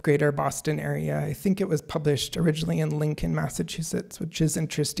in the greater Boston area. I think it was published originally in Lincoln, Massachusetts, which is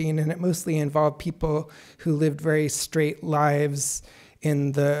interesting. And it mostly involved people who lived very straight lives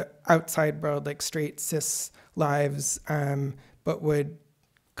in the outside world, like straight cis lives, but would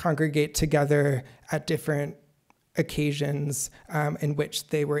congregate together at different occasions in which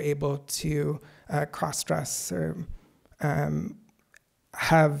they were able to cross-dress or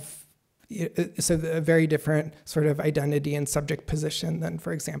have a very different sort of identity and subject position than,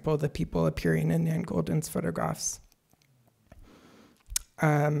 for example, the people appearing in Nan Goldin's photographs.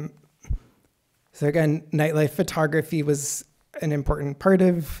 So again, nightlife photography was an important part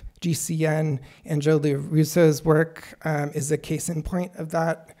of GCN. Angela Russo's work is a case in point of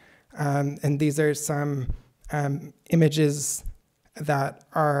that. And these are some images that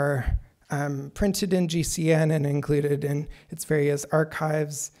are printed in GCN and included in its various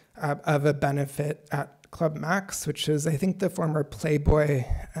archives of a benefit at Club Max, which is, I think, the former Playboy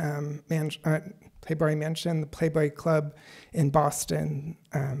Mansion, the Playboy Club in Boston.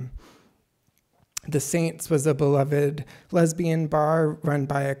 The Saints was a beloved lesbian bar run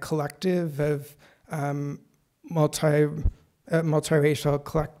by a collective of multiracial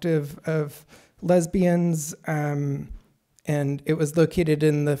collective of lesbians, and it was located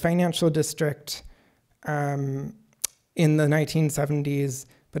in the financial district in the 1970s.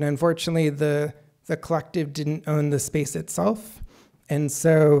 But unfortunately, the collective didn't own the space itself, and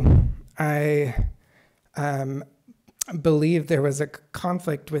so I believe there was a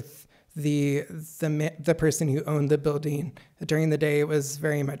conflict with the person who owned the building. During the day, it was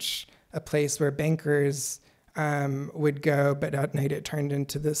very much a place where bankers would go, but at night it turned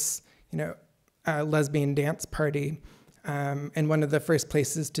into this, lesbian dance party, and one of the first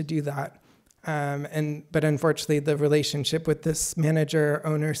places to do that. But unfortunately, the relationship with this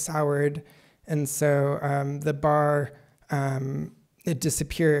owner soured, and so the bar it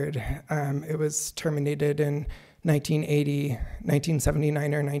disappeared. It was terminated in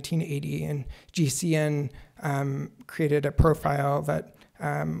 1979 or 1980, and GCN created a profile that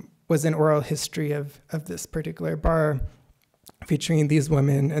was an oral history of this particular bar, featuring these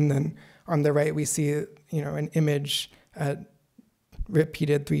women. And then on the right, we see an image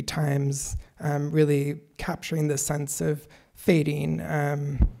repeated 3 times, really capturing the sense of fading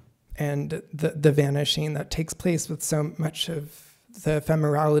and the vanishing that takes place with so much of the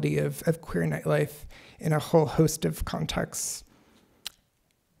ephemerality of queer nightlife in a whole host of contexts.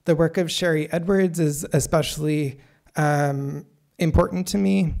 The work of Sherry Edwards is especially important to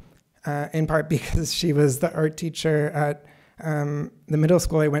me, in part because she was the art teacher at the middle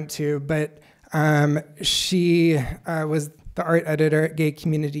school I went to, but she was the art editor at Gay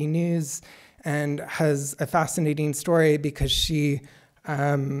Community News and has a fascinating story because she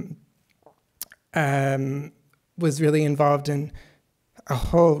was really involved in a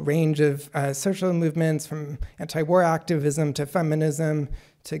whole range of social movements, from anti-war activism to feminism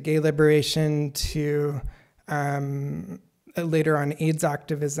to gay liberation to later on AIDS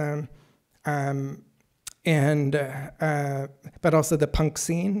activism, but also the punk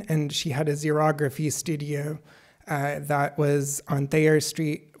scene. And she had a xerography studio that was on Thayer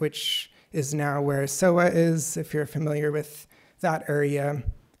Street, which is now where SOA is, if you're familiar with that area.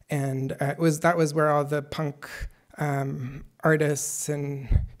 And that was where all the punk artists and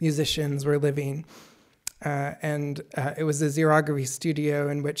musicians were living. And it was a xerography studio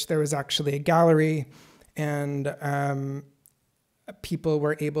in which there was actually a gallery, and people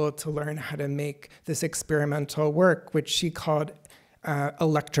were able to learn how to make this experimental work, which she called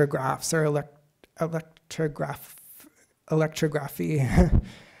electrographs or electrography,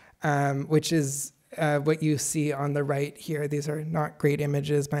 which is what you see on the right here. These are not great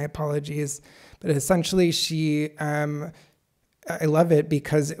images, my apologies. But essentially I love it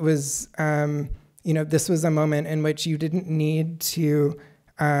because it was, this was a moment in which you didn't need to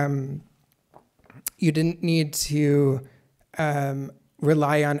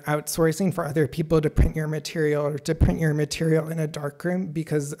rely on outsourcing for other people to print your material or to print your material in a darkroom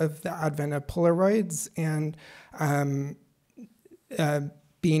because of the advent of Polaroids and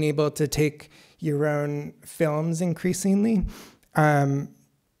being able to take your own films increasingly. And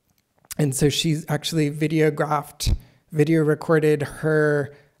so she's actually video recorded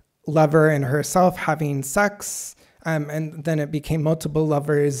her lover and herself having sex, and then it became multiple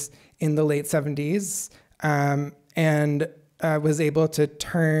lovers in the late 70s, and was able to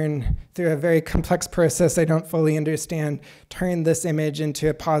turn, through a very complex process I don't fully understand, turn this image into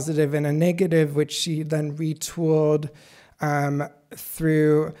a positive and a negative, which she then retooled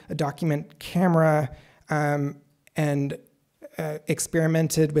through a document camera, and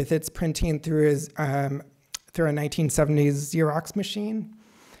experimented with its printing through a 1970s Xerox machine.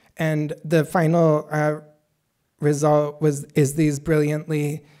 And the final result is these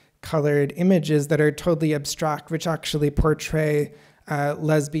brilliantly colored images that are totally abstract, which actually portray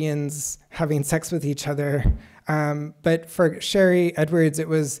lesbians having sex with each other. But for Sherry Edwards, it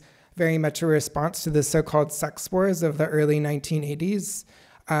was very much a response to the so-called sex wars of the early 1980s.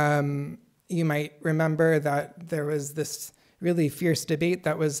 You might remember that there was this really fierce debate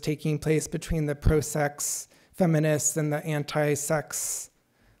that was taking place between the pro-sex feminists and the anti-sex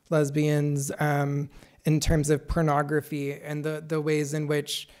lesbians in terms of pornography and the ways in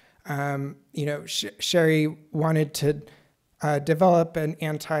which Sherry wanted to develop an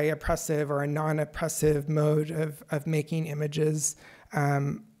anti-oppressive or a non-oppressive mode of making images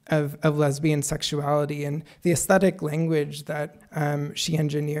of lesbian sexuality. And the aesthetic language that she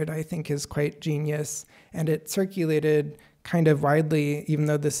engineered, I think, is quite genius. And it circulated kind of widely, even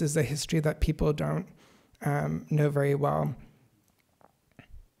though this is a history that people don't know very well.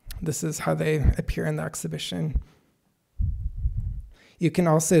 This is how they appear in the exhibition. You can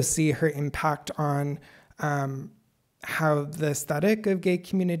also see her impact on how the aesthetic of gay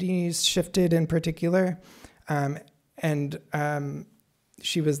communities shifted in particular.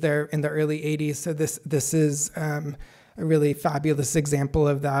 She was there in the early 80s, so this is a really fabulous example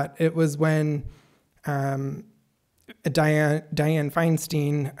of that. It was when Dianne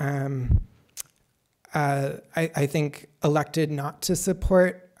Feinstein, I think, elected not to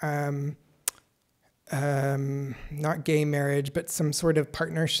support not gay marriage, but some sort of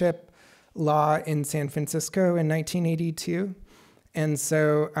partnership law in San Francisco in 1982. And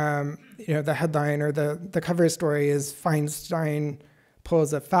so, the headline or the cover story is Feinstein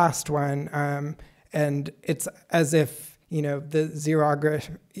pulls a fast one, and it's as if the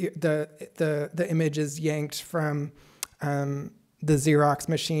image is yanked from the Xerox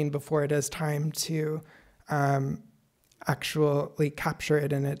machine before it has time to actually capture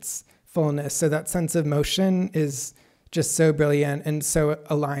it in its fullness. So that sense of motion is just so brilliant and so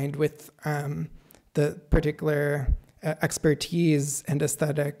aligned with the particular expertise and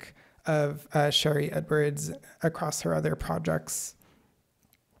aesthetic of Sherry Edwards across her other projects.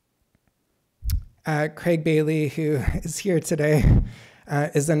 Craig Bailey, who is here today,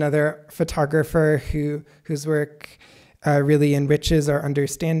 is another photographer whose work really enriches our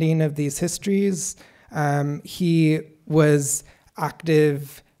understanding of these histories. He was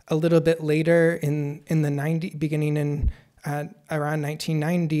active a little bit later in the 90s, beginning in around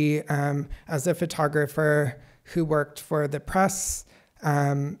 1990, as a photographer who worked for the press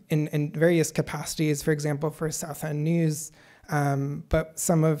in various capacities, for example, for South End News. But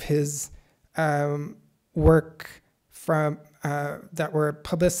some of his work from that were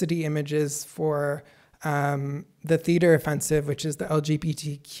publicity images for the Theater Offensive, which is the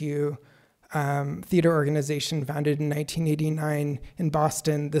LGBTQ theater organization founded in 1989 in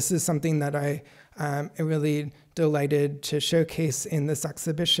Boston. This is something that I am really delighted to showcase in this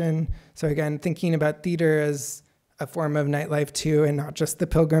exhibition. So again, thinking about theater as a form of nightlife too, and not just the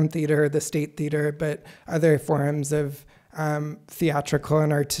Pilgrim Theater or the State Theater, but other forms of theatrical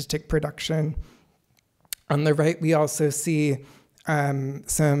and artistic production. On the right, we also see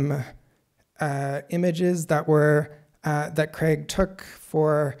some images that were that Craig took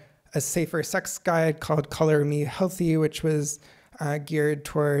for a safer sex guide called Color Me Healthy, which was geared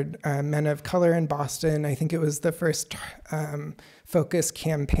toward men of color in Boston. I think it was the first focus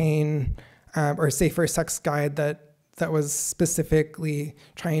campaign or safer sex guide that was specifically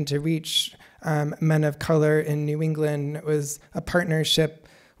trying to reach men of color in New England. It was a partnership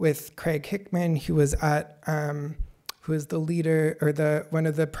with Craig Hickman, who was the leader or one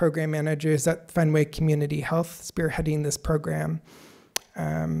of the program managers at Fenway Community Health, spearheading this program.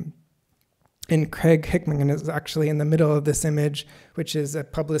 And Craig Hickman is actually in the middle of this image, which is a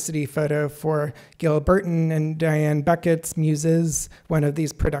publicity photo for Gil Burton and Diane Beckett's Muses, one of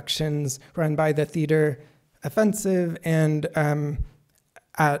these productions run by the Theater Offensive and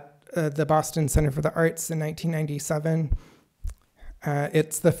at the Boston Center for the Arts in 1997.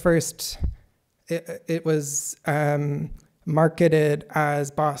 It's the first, it was marketed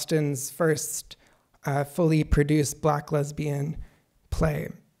as Boston's first fully produced Black lesbian play.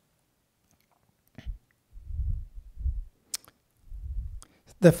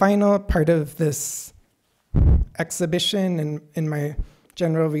 The final part of this exhibition and in my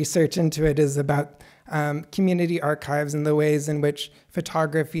general research into it is about community archives and the ways in which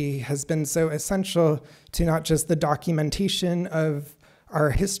photography has been so essential to not just the documentation of our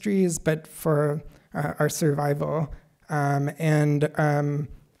histories, but for our survival.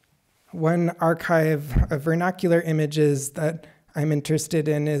 One archive of vernacular images that I'm interested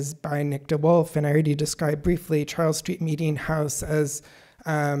in is by Nick DeWolf, and I already described briefly Charles Street Meeting House as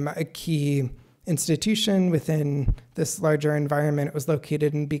a key institution within this larger environment. It was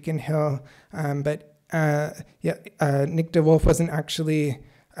located in Beacon Hill, but Nick DeWolf wasn't actually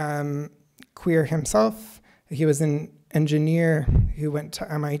queer himself. He was an engineer who went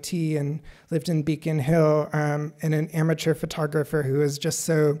to MIT and lived in Beacon Hill, and an amateur photographer who was just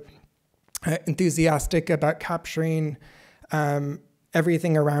so enthusiastic about capturing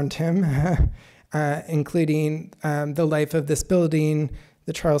everything around him, including the life of this building,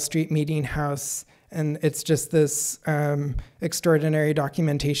 the Charles Street Meeting House. And it's just this extraordinary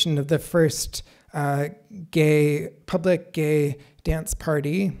documentation of the first public gay dance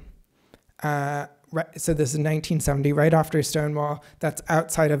party. So this is 1970, right after Stonewall, that's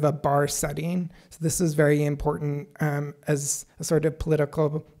outside of a bar setting. So this is very important as a sort of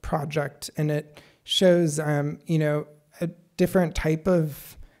political project. And it shows, a different type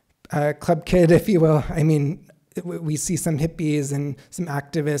of club kid, if you will. I mean, we see some hippies and some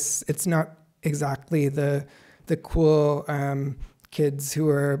activists. It's not exactly the cool kids who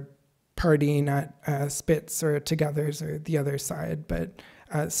are partying at Spitz or Togethers or the other side, but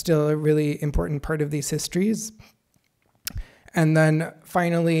still a really important part of these histories. And then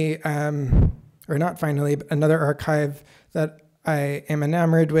finally, or not finally, but another archive that I am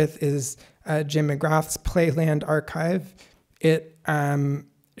enamored with is Jim McGrath's Playland archive. This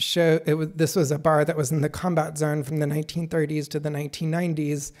was a bar that was in the combat zone from the 1930s to the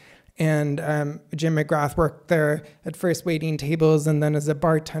 1990s. And Jim McGrath worked there at first waiting tables and then as a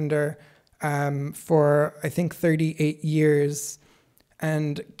bartender for, I think, 38 years.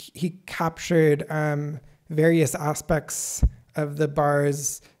 And he captured various aspects of the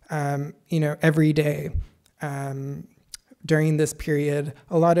bars, every day during this period.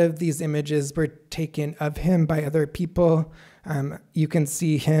 A lot of these images were taken of him by other people. You can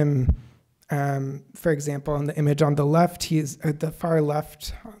see him, for example, in the image on the left, he's at the far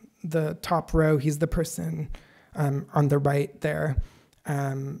left, the top row, he's the person on the right there.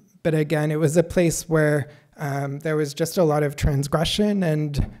 But again, it was a place where there was just a lot of transgression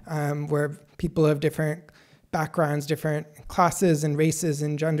and where people of different backgrounds, different classes and races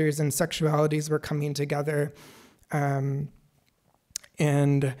and genders and sexualities were coming together. And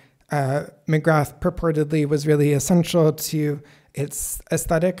McGrath purportedly was really essential to its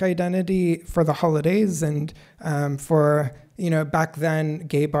aesthetic identity for the holidays. And back then,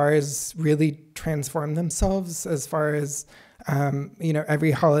 gay bars really transformed themselves as far as,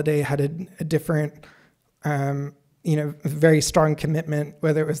 every holiday had a different, very strong commitment,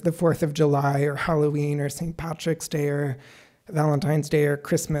 whether it was the 4th of July or Halloween or St. Patrick's Day or Valentine's Day or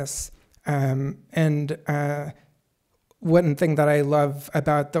Christmas. One thing that I love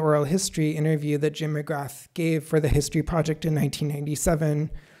about the oral history interview that Jim McGrath gave for the History Project in 1997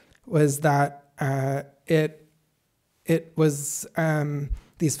 was that it was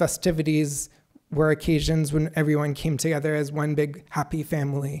these festivities were occasions when everyone came together as one big happy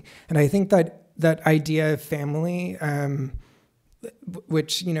family. And I think that idea of family,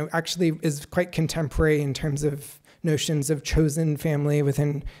 which actually is quite contemporary in terms of notions of chosen family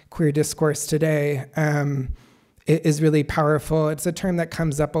within queer discourse today, it is really powerful. It's a term that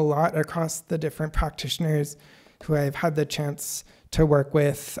comes up a lot across the different practitioners who I've had the chance to work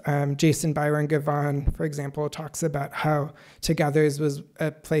with. Jason Byron Gavon, for example, talks about how Togethers was a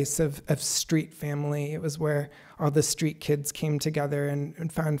place of street family. It was where all the street kids came together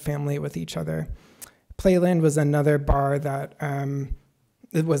and found family with each other. Playland was another bar that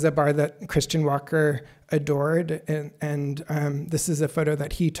it was a bar that Christian Walker adored, and this is a photo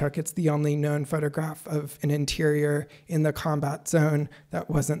that he took. It's the only known photograph of an interior in the combat zone that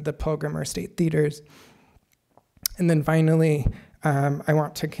wasn't the Pilgrim or State Theaters. And then finally, I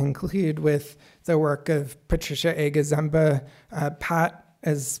want to conclude with the work of Patricia A. Gazemba. Pat,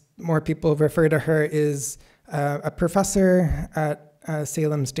 as more people refer to her, is a professor at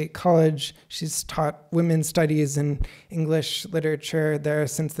Salem State College. She's taught women's studies and English literature there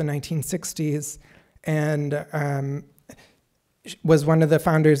since the 1960s, and was one of the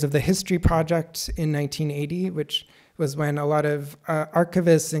founders of the History Project in 1980, which was when a lot of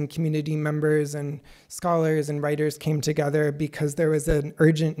archivists and community members and scholars and writers came together because there was an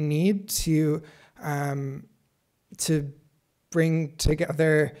urgent need to bring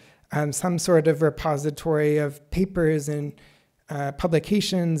together some sort of repository of papers and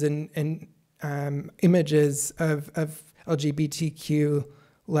publications and images of LGBTQ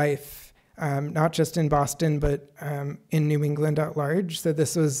life, not just in Boston, but in New England at large. So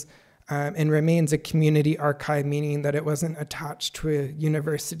this was and remains a community archive, meaning that it wasn't attached to a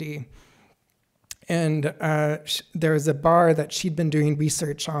university. And there was a bar that she'd been doing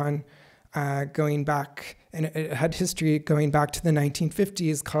research on going back, and it had history going back to the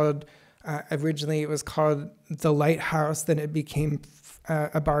 1950s called, originally it was called The Lighthouse, then it became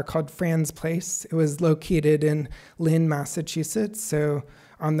a bar called Fran's Place. It was located in Lynn, Massachusetts, so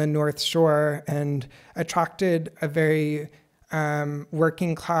on the North Shore, and attracted a very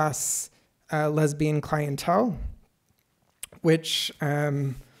working class lesbian clientele, which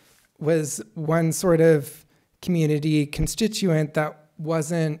was one sort of community constituent that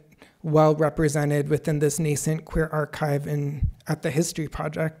wasn't well represented within this nascent queer archive at the History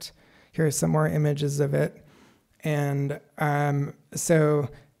Project. Here are some more images of it. And so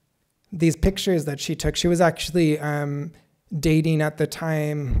these pictures that she took. She was actually dating at the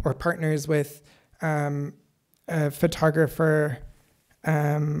time, or partners with a photographer,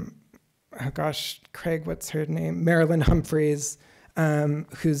 oh gosh, Craig, what's her name? Marilyn Humphreys,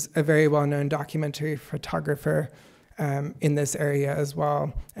 who's a very well-known documentary photographer in this area as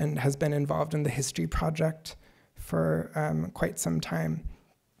well, and has been involved in the History Project for quite some time.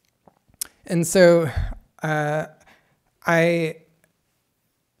 And so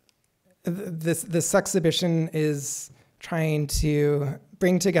this exhibition is trying to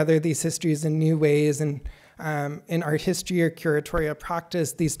bring together these histories in new ways. And in art history or curatorial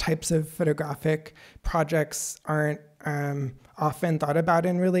practice, these types of photographic projects aren't often thought about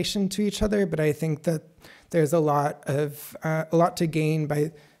in relation to each other, but I think that there's a lot to gain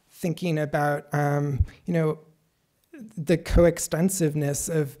by thinking about the coextensiveness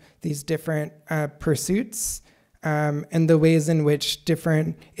of these different pursuits and the ways in which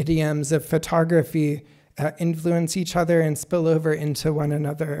different idioms of photography influence each other and spill over into one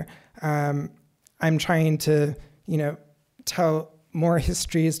another. I'm trying to, tell more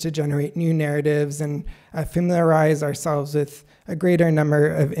histories to generate new narratives and familiarize ourselves with a greater number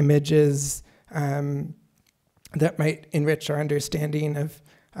of images that might enrich our understanding of,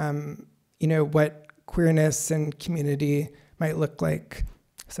 what queerness and community might look like.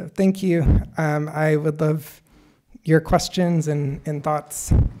 So thank you. I would love your questions and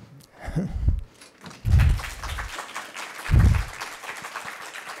thoughts.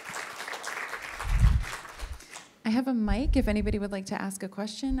 I have a mic. If anybody would like to ask a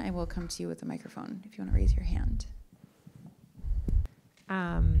question, I will come to you with a microphone if you want to raise your hand.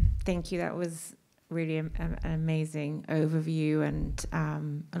 Thank you. That was really an amazing overview and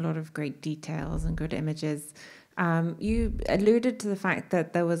a lot of great details and good images. You alluded to the fact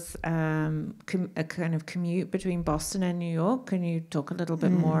that there was a kind of commute between Boston and New York. Can you talk a little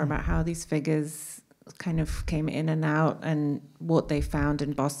bit more about how these figures kind of came in and out and what they found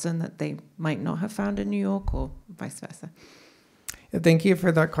in Boston that they might not have found in New York, or vice versa? Thank you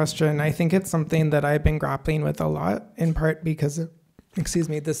for that question. I think it's something that I've been grappling with a lot, in part because of,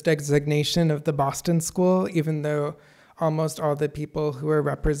 this designation of the Boston School, even though almost all the people who are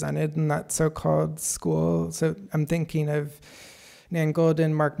represented in that so-called school. So I'm thinking of Nan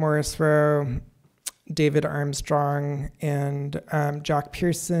Goldin, Mark Morris Rowe, David Armstrong, and Jack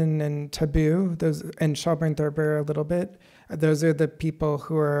Pearson and Taboo, and Shelburne Thurber a little bit. Those are the people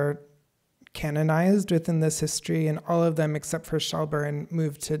who are canonized within this history, and all of them except for Shelburne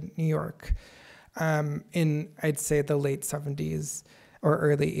moved to New York in, I'd say, the late 70s or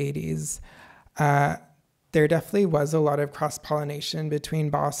early 80s. There definitely was a lot of cross-pollination between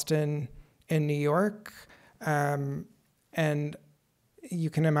Boston and New York, and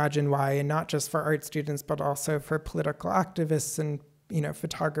you can imagine why, and not just for art students, but also for political activists and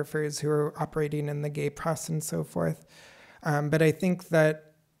photographers who are operating in the gay press and so forth. But I think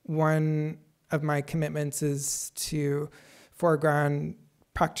that one of my commitments is to foreground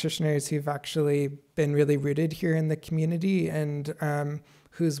practitioners who've actually been really rooted here in the community and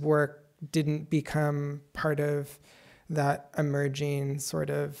whose work didn't become part of that emerging sort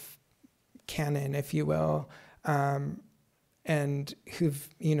of canon, if you will, and who've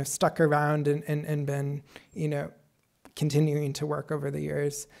stuck around and been continuing to work over the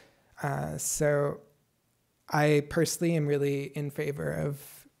years. So I personally am really in favor of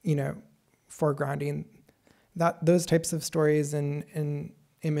foregrounding those types of stories and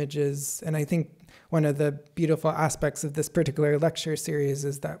images. And I think one of the beautiful aspects of this particular lecture series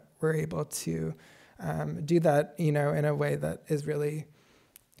is that we're able to do that, in a way that is really,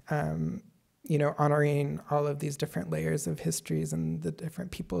 honoring all of these different layers of histories and the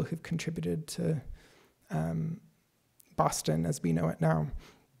different people who've contributed to Boston as we know it now.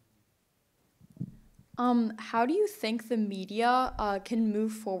 How do you think the media can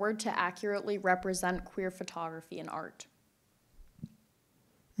move forward to accurately represent queer photography and art?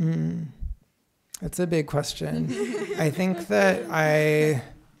 That's a big question. I think that I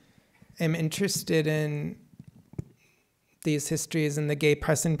am interested in these histories and the gay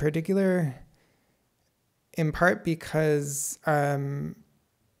press in particular, in part because,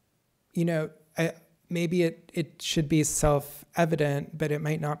 maybe it should be self-evident, but it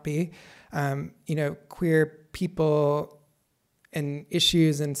might not be. Queer people and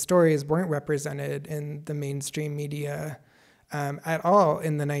issues and stories weren't represented in the mainstream media at all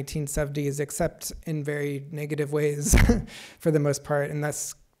in the 1970s, except in very negative ways for the most part. And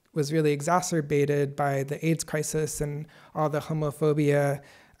that's was really exacerbated by the AIDS crisis and all the homophobia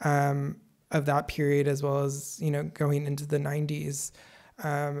of that period, as well as, going into the 90s.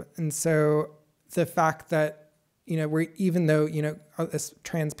 And so the fact that we're, even though, as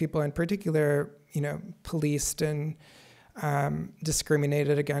trans people in particular, policed and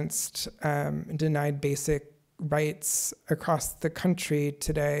discriminated against, denied basic rights across the country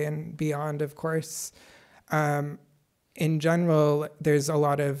today and beyond, of course. In general, there's a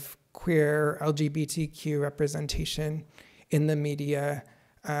lot of queer LGBTQ representation in the media.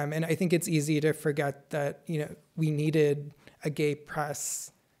 And I think it's easy to forget that, we needed a gay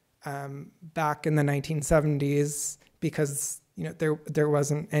press back in the 1970s because, there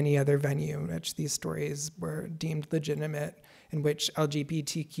wasn't any other venue in which these stories were deemed legitimate, in which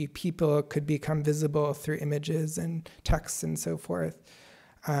LGBTQ people could become visible through images and texts and so forth.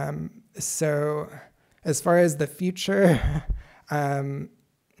 So as far as the future, I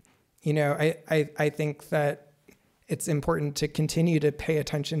think that it's important to continue to pay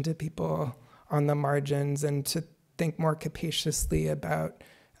attention to people on the margins and to think more capaciously about,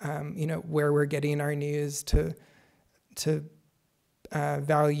 where we're getting our news, to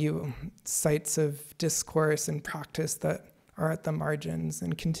value sites of discourse and practice that are at the margins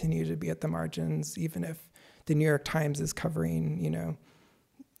and continue to be at the margins, even if the New York Times is covering,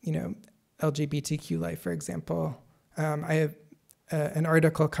 LGBTQ life, for example. I have an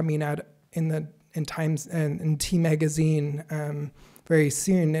article coming out in Times and in T Magazine very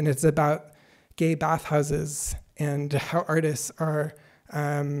soon, and it's about gay bathhouses and how artists are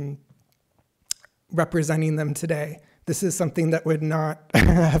representing them today. This is something that would not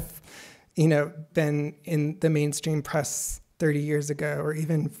have, been in the mainstream press 30 years ago or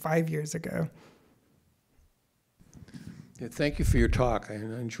even 5 years ago. Yeah, thank you for your talk. I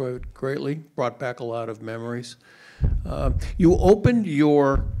enjoyed it greatly. Brought back a lot of memories. You opened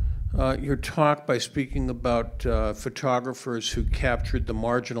your talk by speaking about photographers who captured the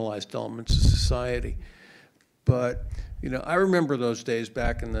marginalized elements of society. But I remember those days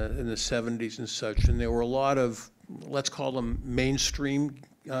back in the 70s and such, and there were a lot of, let's call them mainstream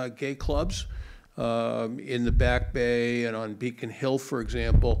gay clubs in the Back Bay and on Beacon Hill, for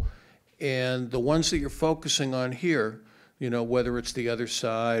example. And the ones that you're focusing on here, whether it's The Other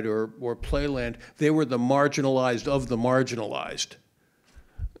Side or Playland, they were the marginalized of the marginalized.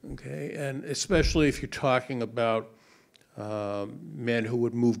 Okay, and especially if you're talking about men who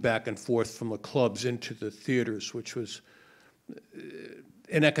would move back and forth from the clubs into the theaters, which was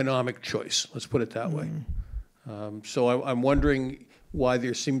an economic choice, let's put it that way. So I'm wondering why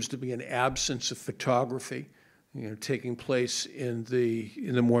there seems to be an absence of photography, taking place in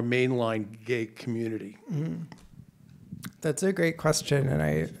the more mainline gay community. That's a great question, and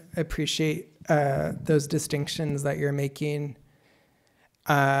I appreciate those distinctions that you're making,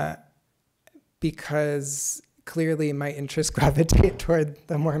 because clearly my interests gravitate toward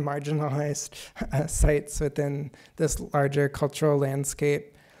the more marginalized sites within this larger cultural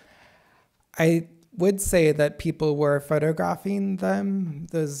landscape. I would say that people were photographing them,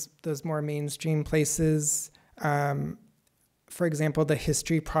 those more mainstream places. For example, the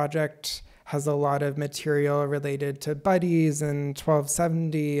History Project has a lot of material related to Buddies and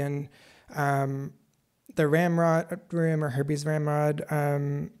 1270 and the Ramrod Room or Herbie's Ramrod.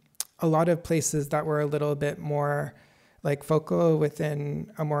 A lot of places that were a little bit more like focal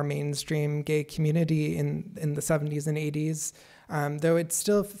within a more mainstream gay community in the 70s and 80s, though it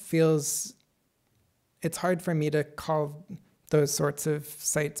still feels, it's hard for me to call those sorts of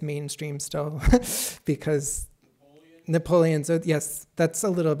sites mainstream still because Napoleon, so yes, that's a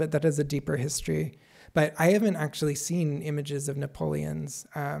little bit, that is a deeper history. But I haven't actually seen images of Napoleons.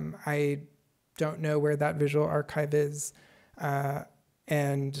 I don't know where that visual archive is.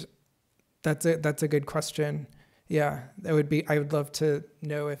 And that's a good question. Yeah, that would be, I would love to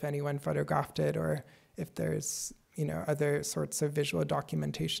know if anyone photographed it or if there's, other sorts of visual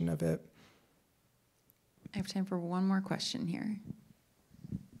documentation of it. I have time for one more question here.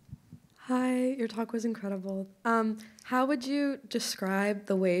 Hi, your talk was incredible. How would you describe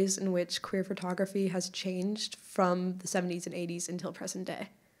the ways in which queer photography has changed from the 70s and 80s until present day?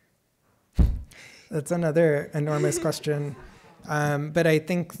 That's another enormous question. But I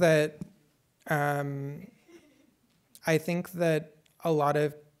think that a lot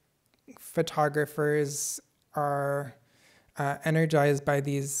of photographers are energized by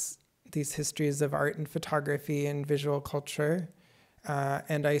these histories of art and photography and visual culture.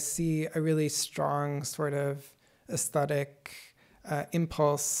 And I see a really strong sort of aesthetic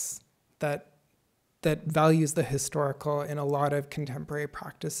impulse that values the historical in a lot of contemporary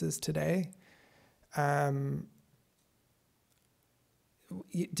practices today.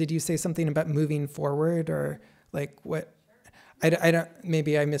 Did you say something about moving forward or like what? I don't,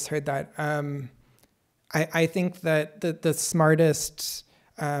 maybe I misheard that. I think that the smartest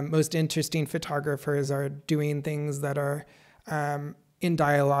most interesting photographers are doing things that are in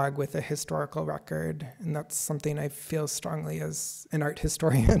dialogue with a historical record, and that's something I feel strongly as an art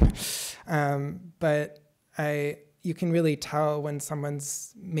historian. But you can really tell when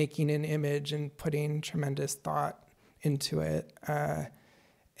someone's making an image and putting tremendous thought into it,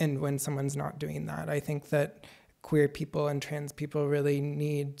 and when someone's not doing that. I think that queer people and trans people really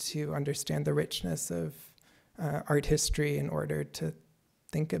need to understand the richness of art history in order to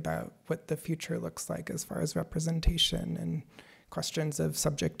think about what the future looks like as far as representation and questions of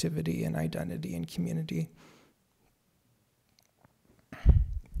subjectivity and identity and community.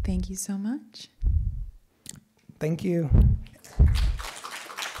 Thank you so much. Thank you.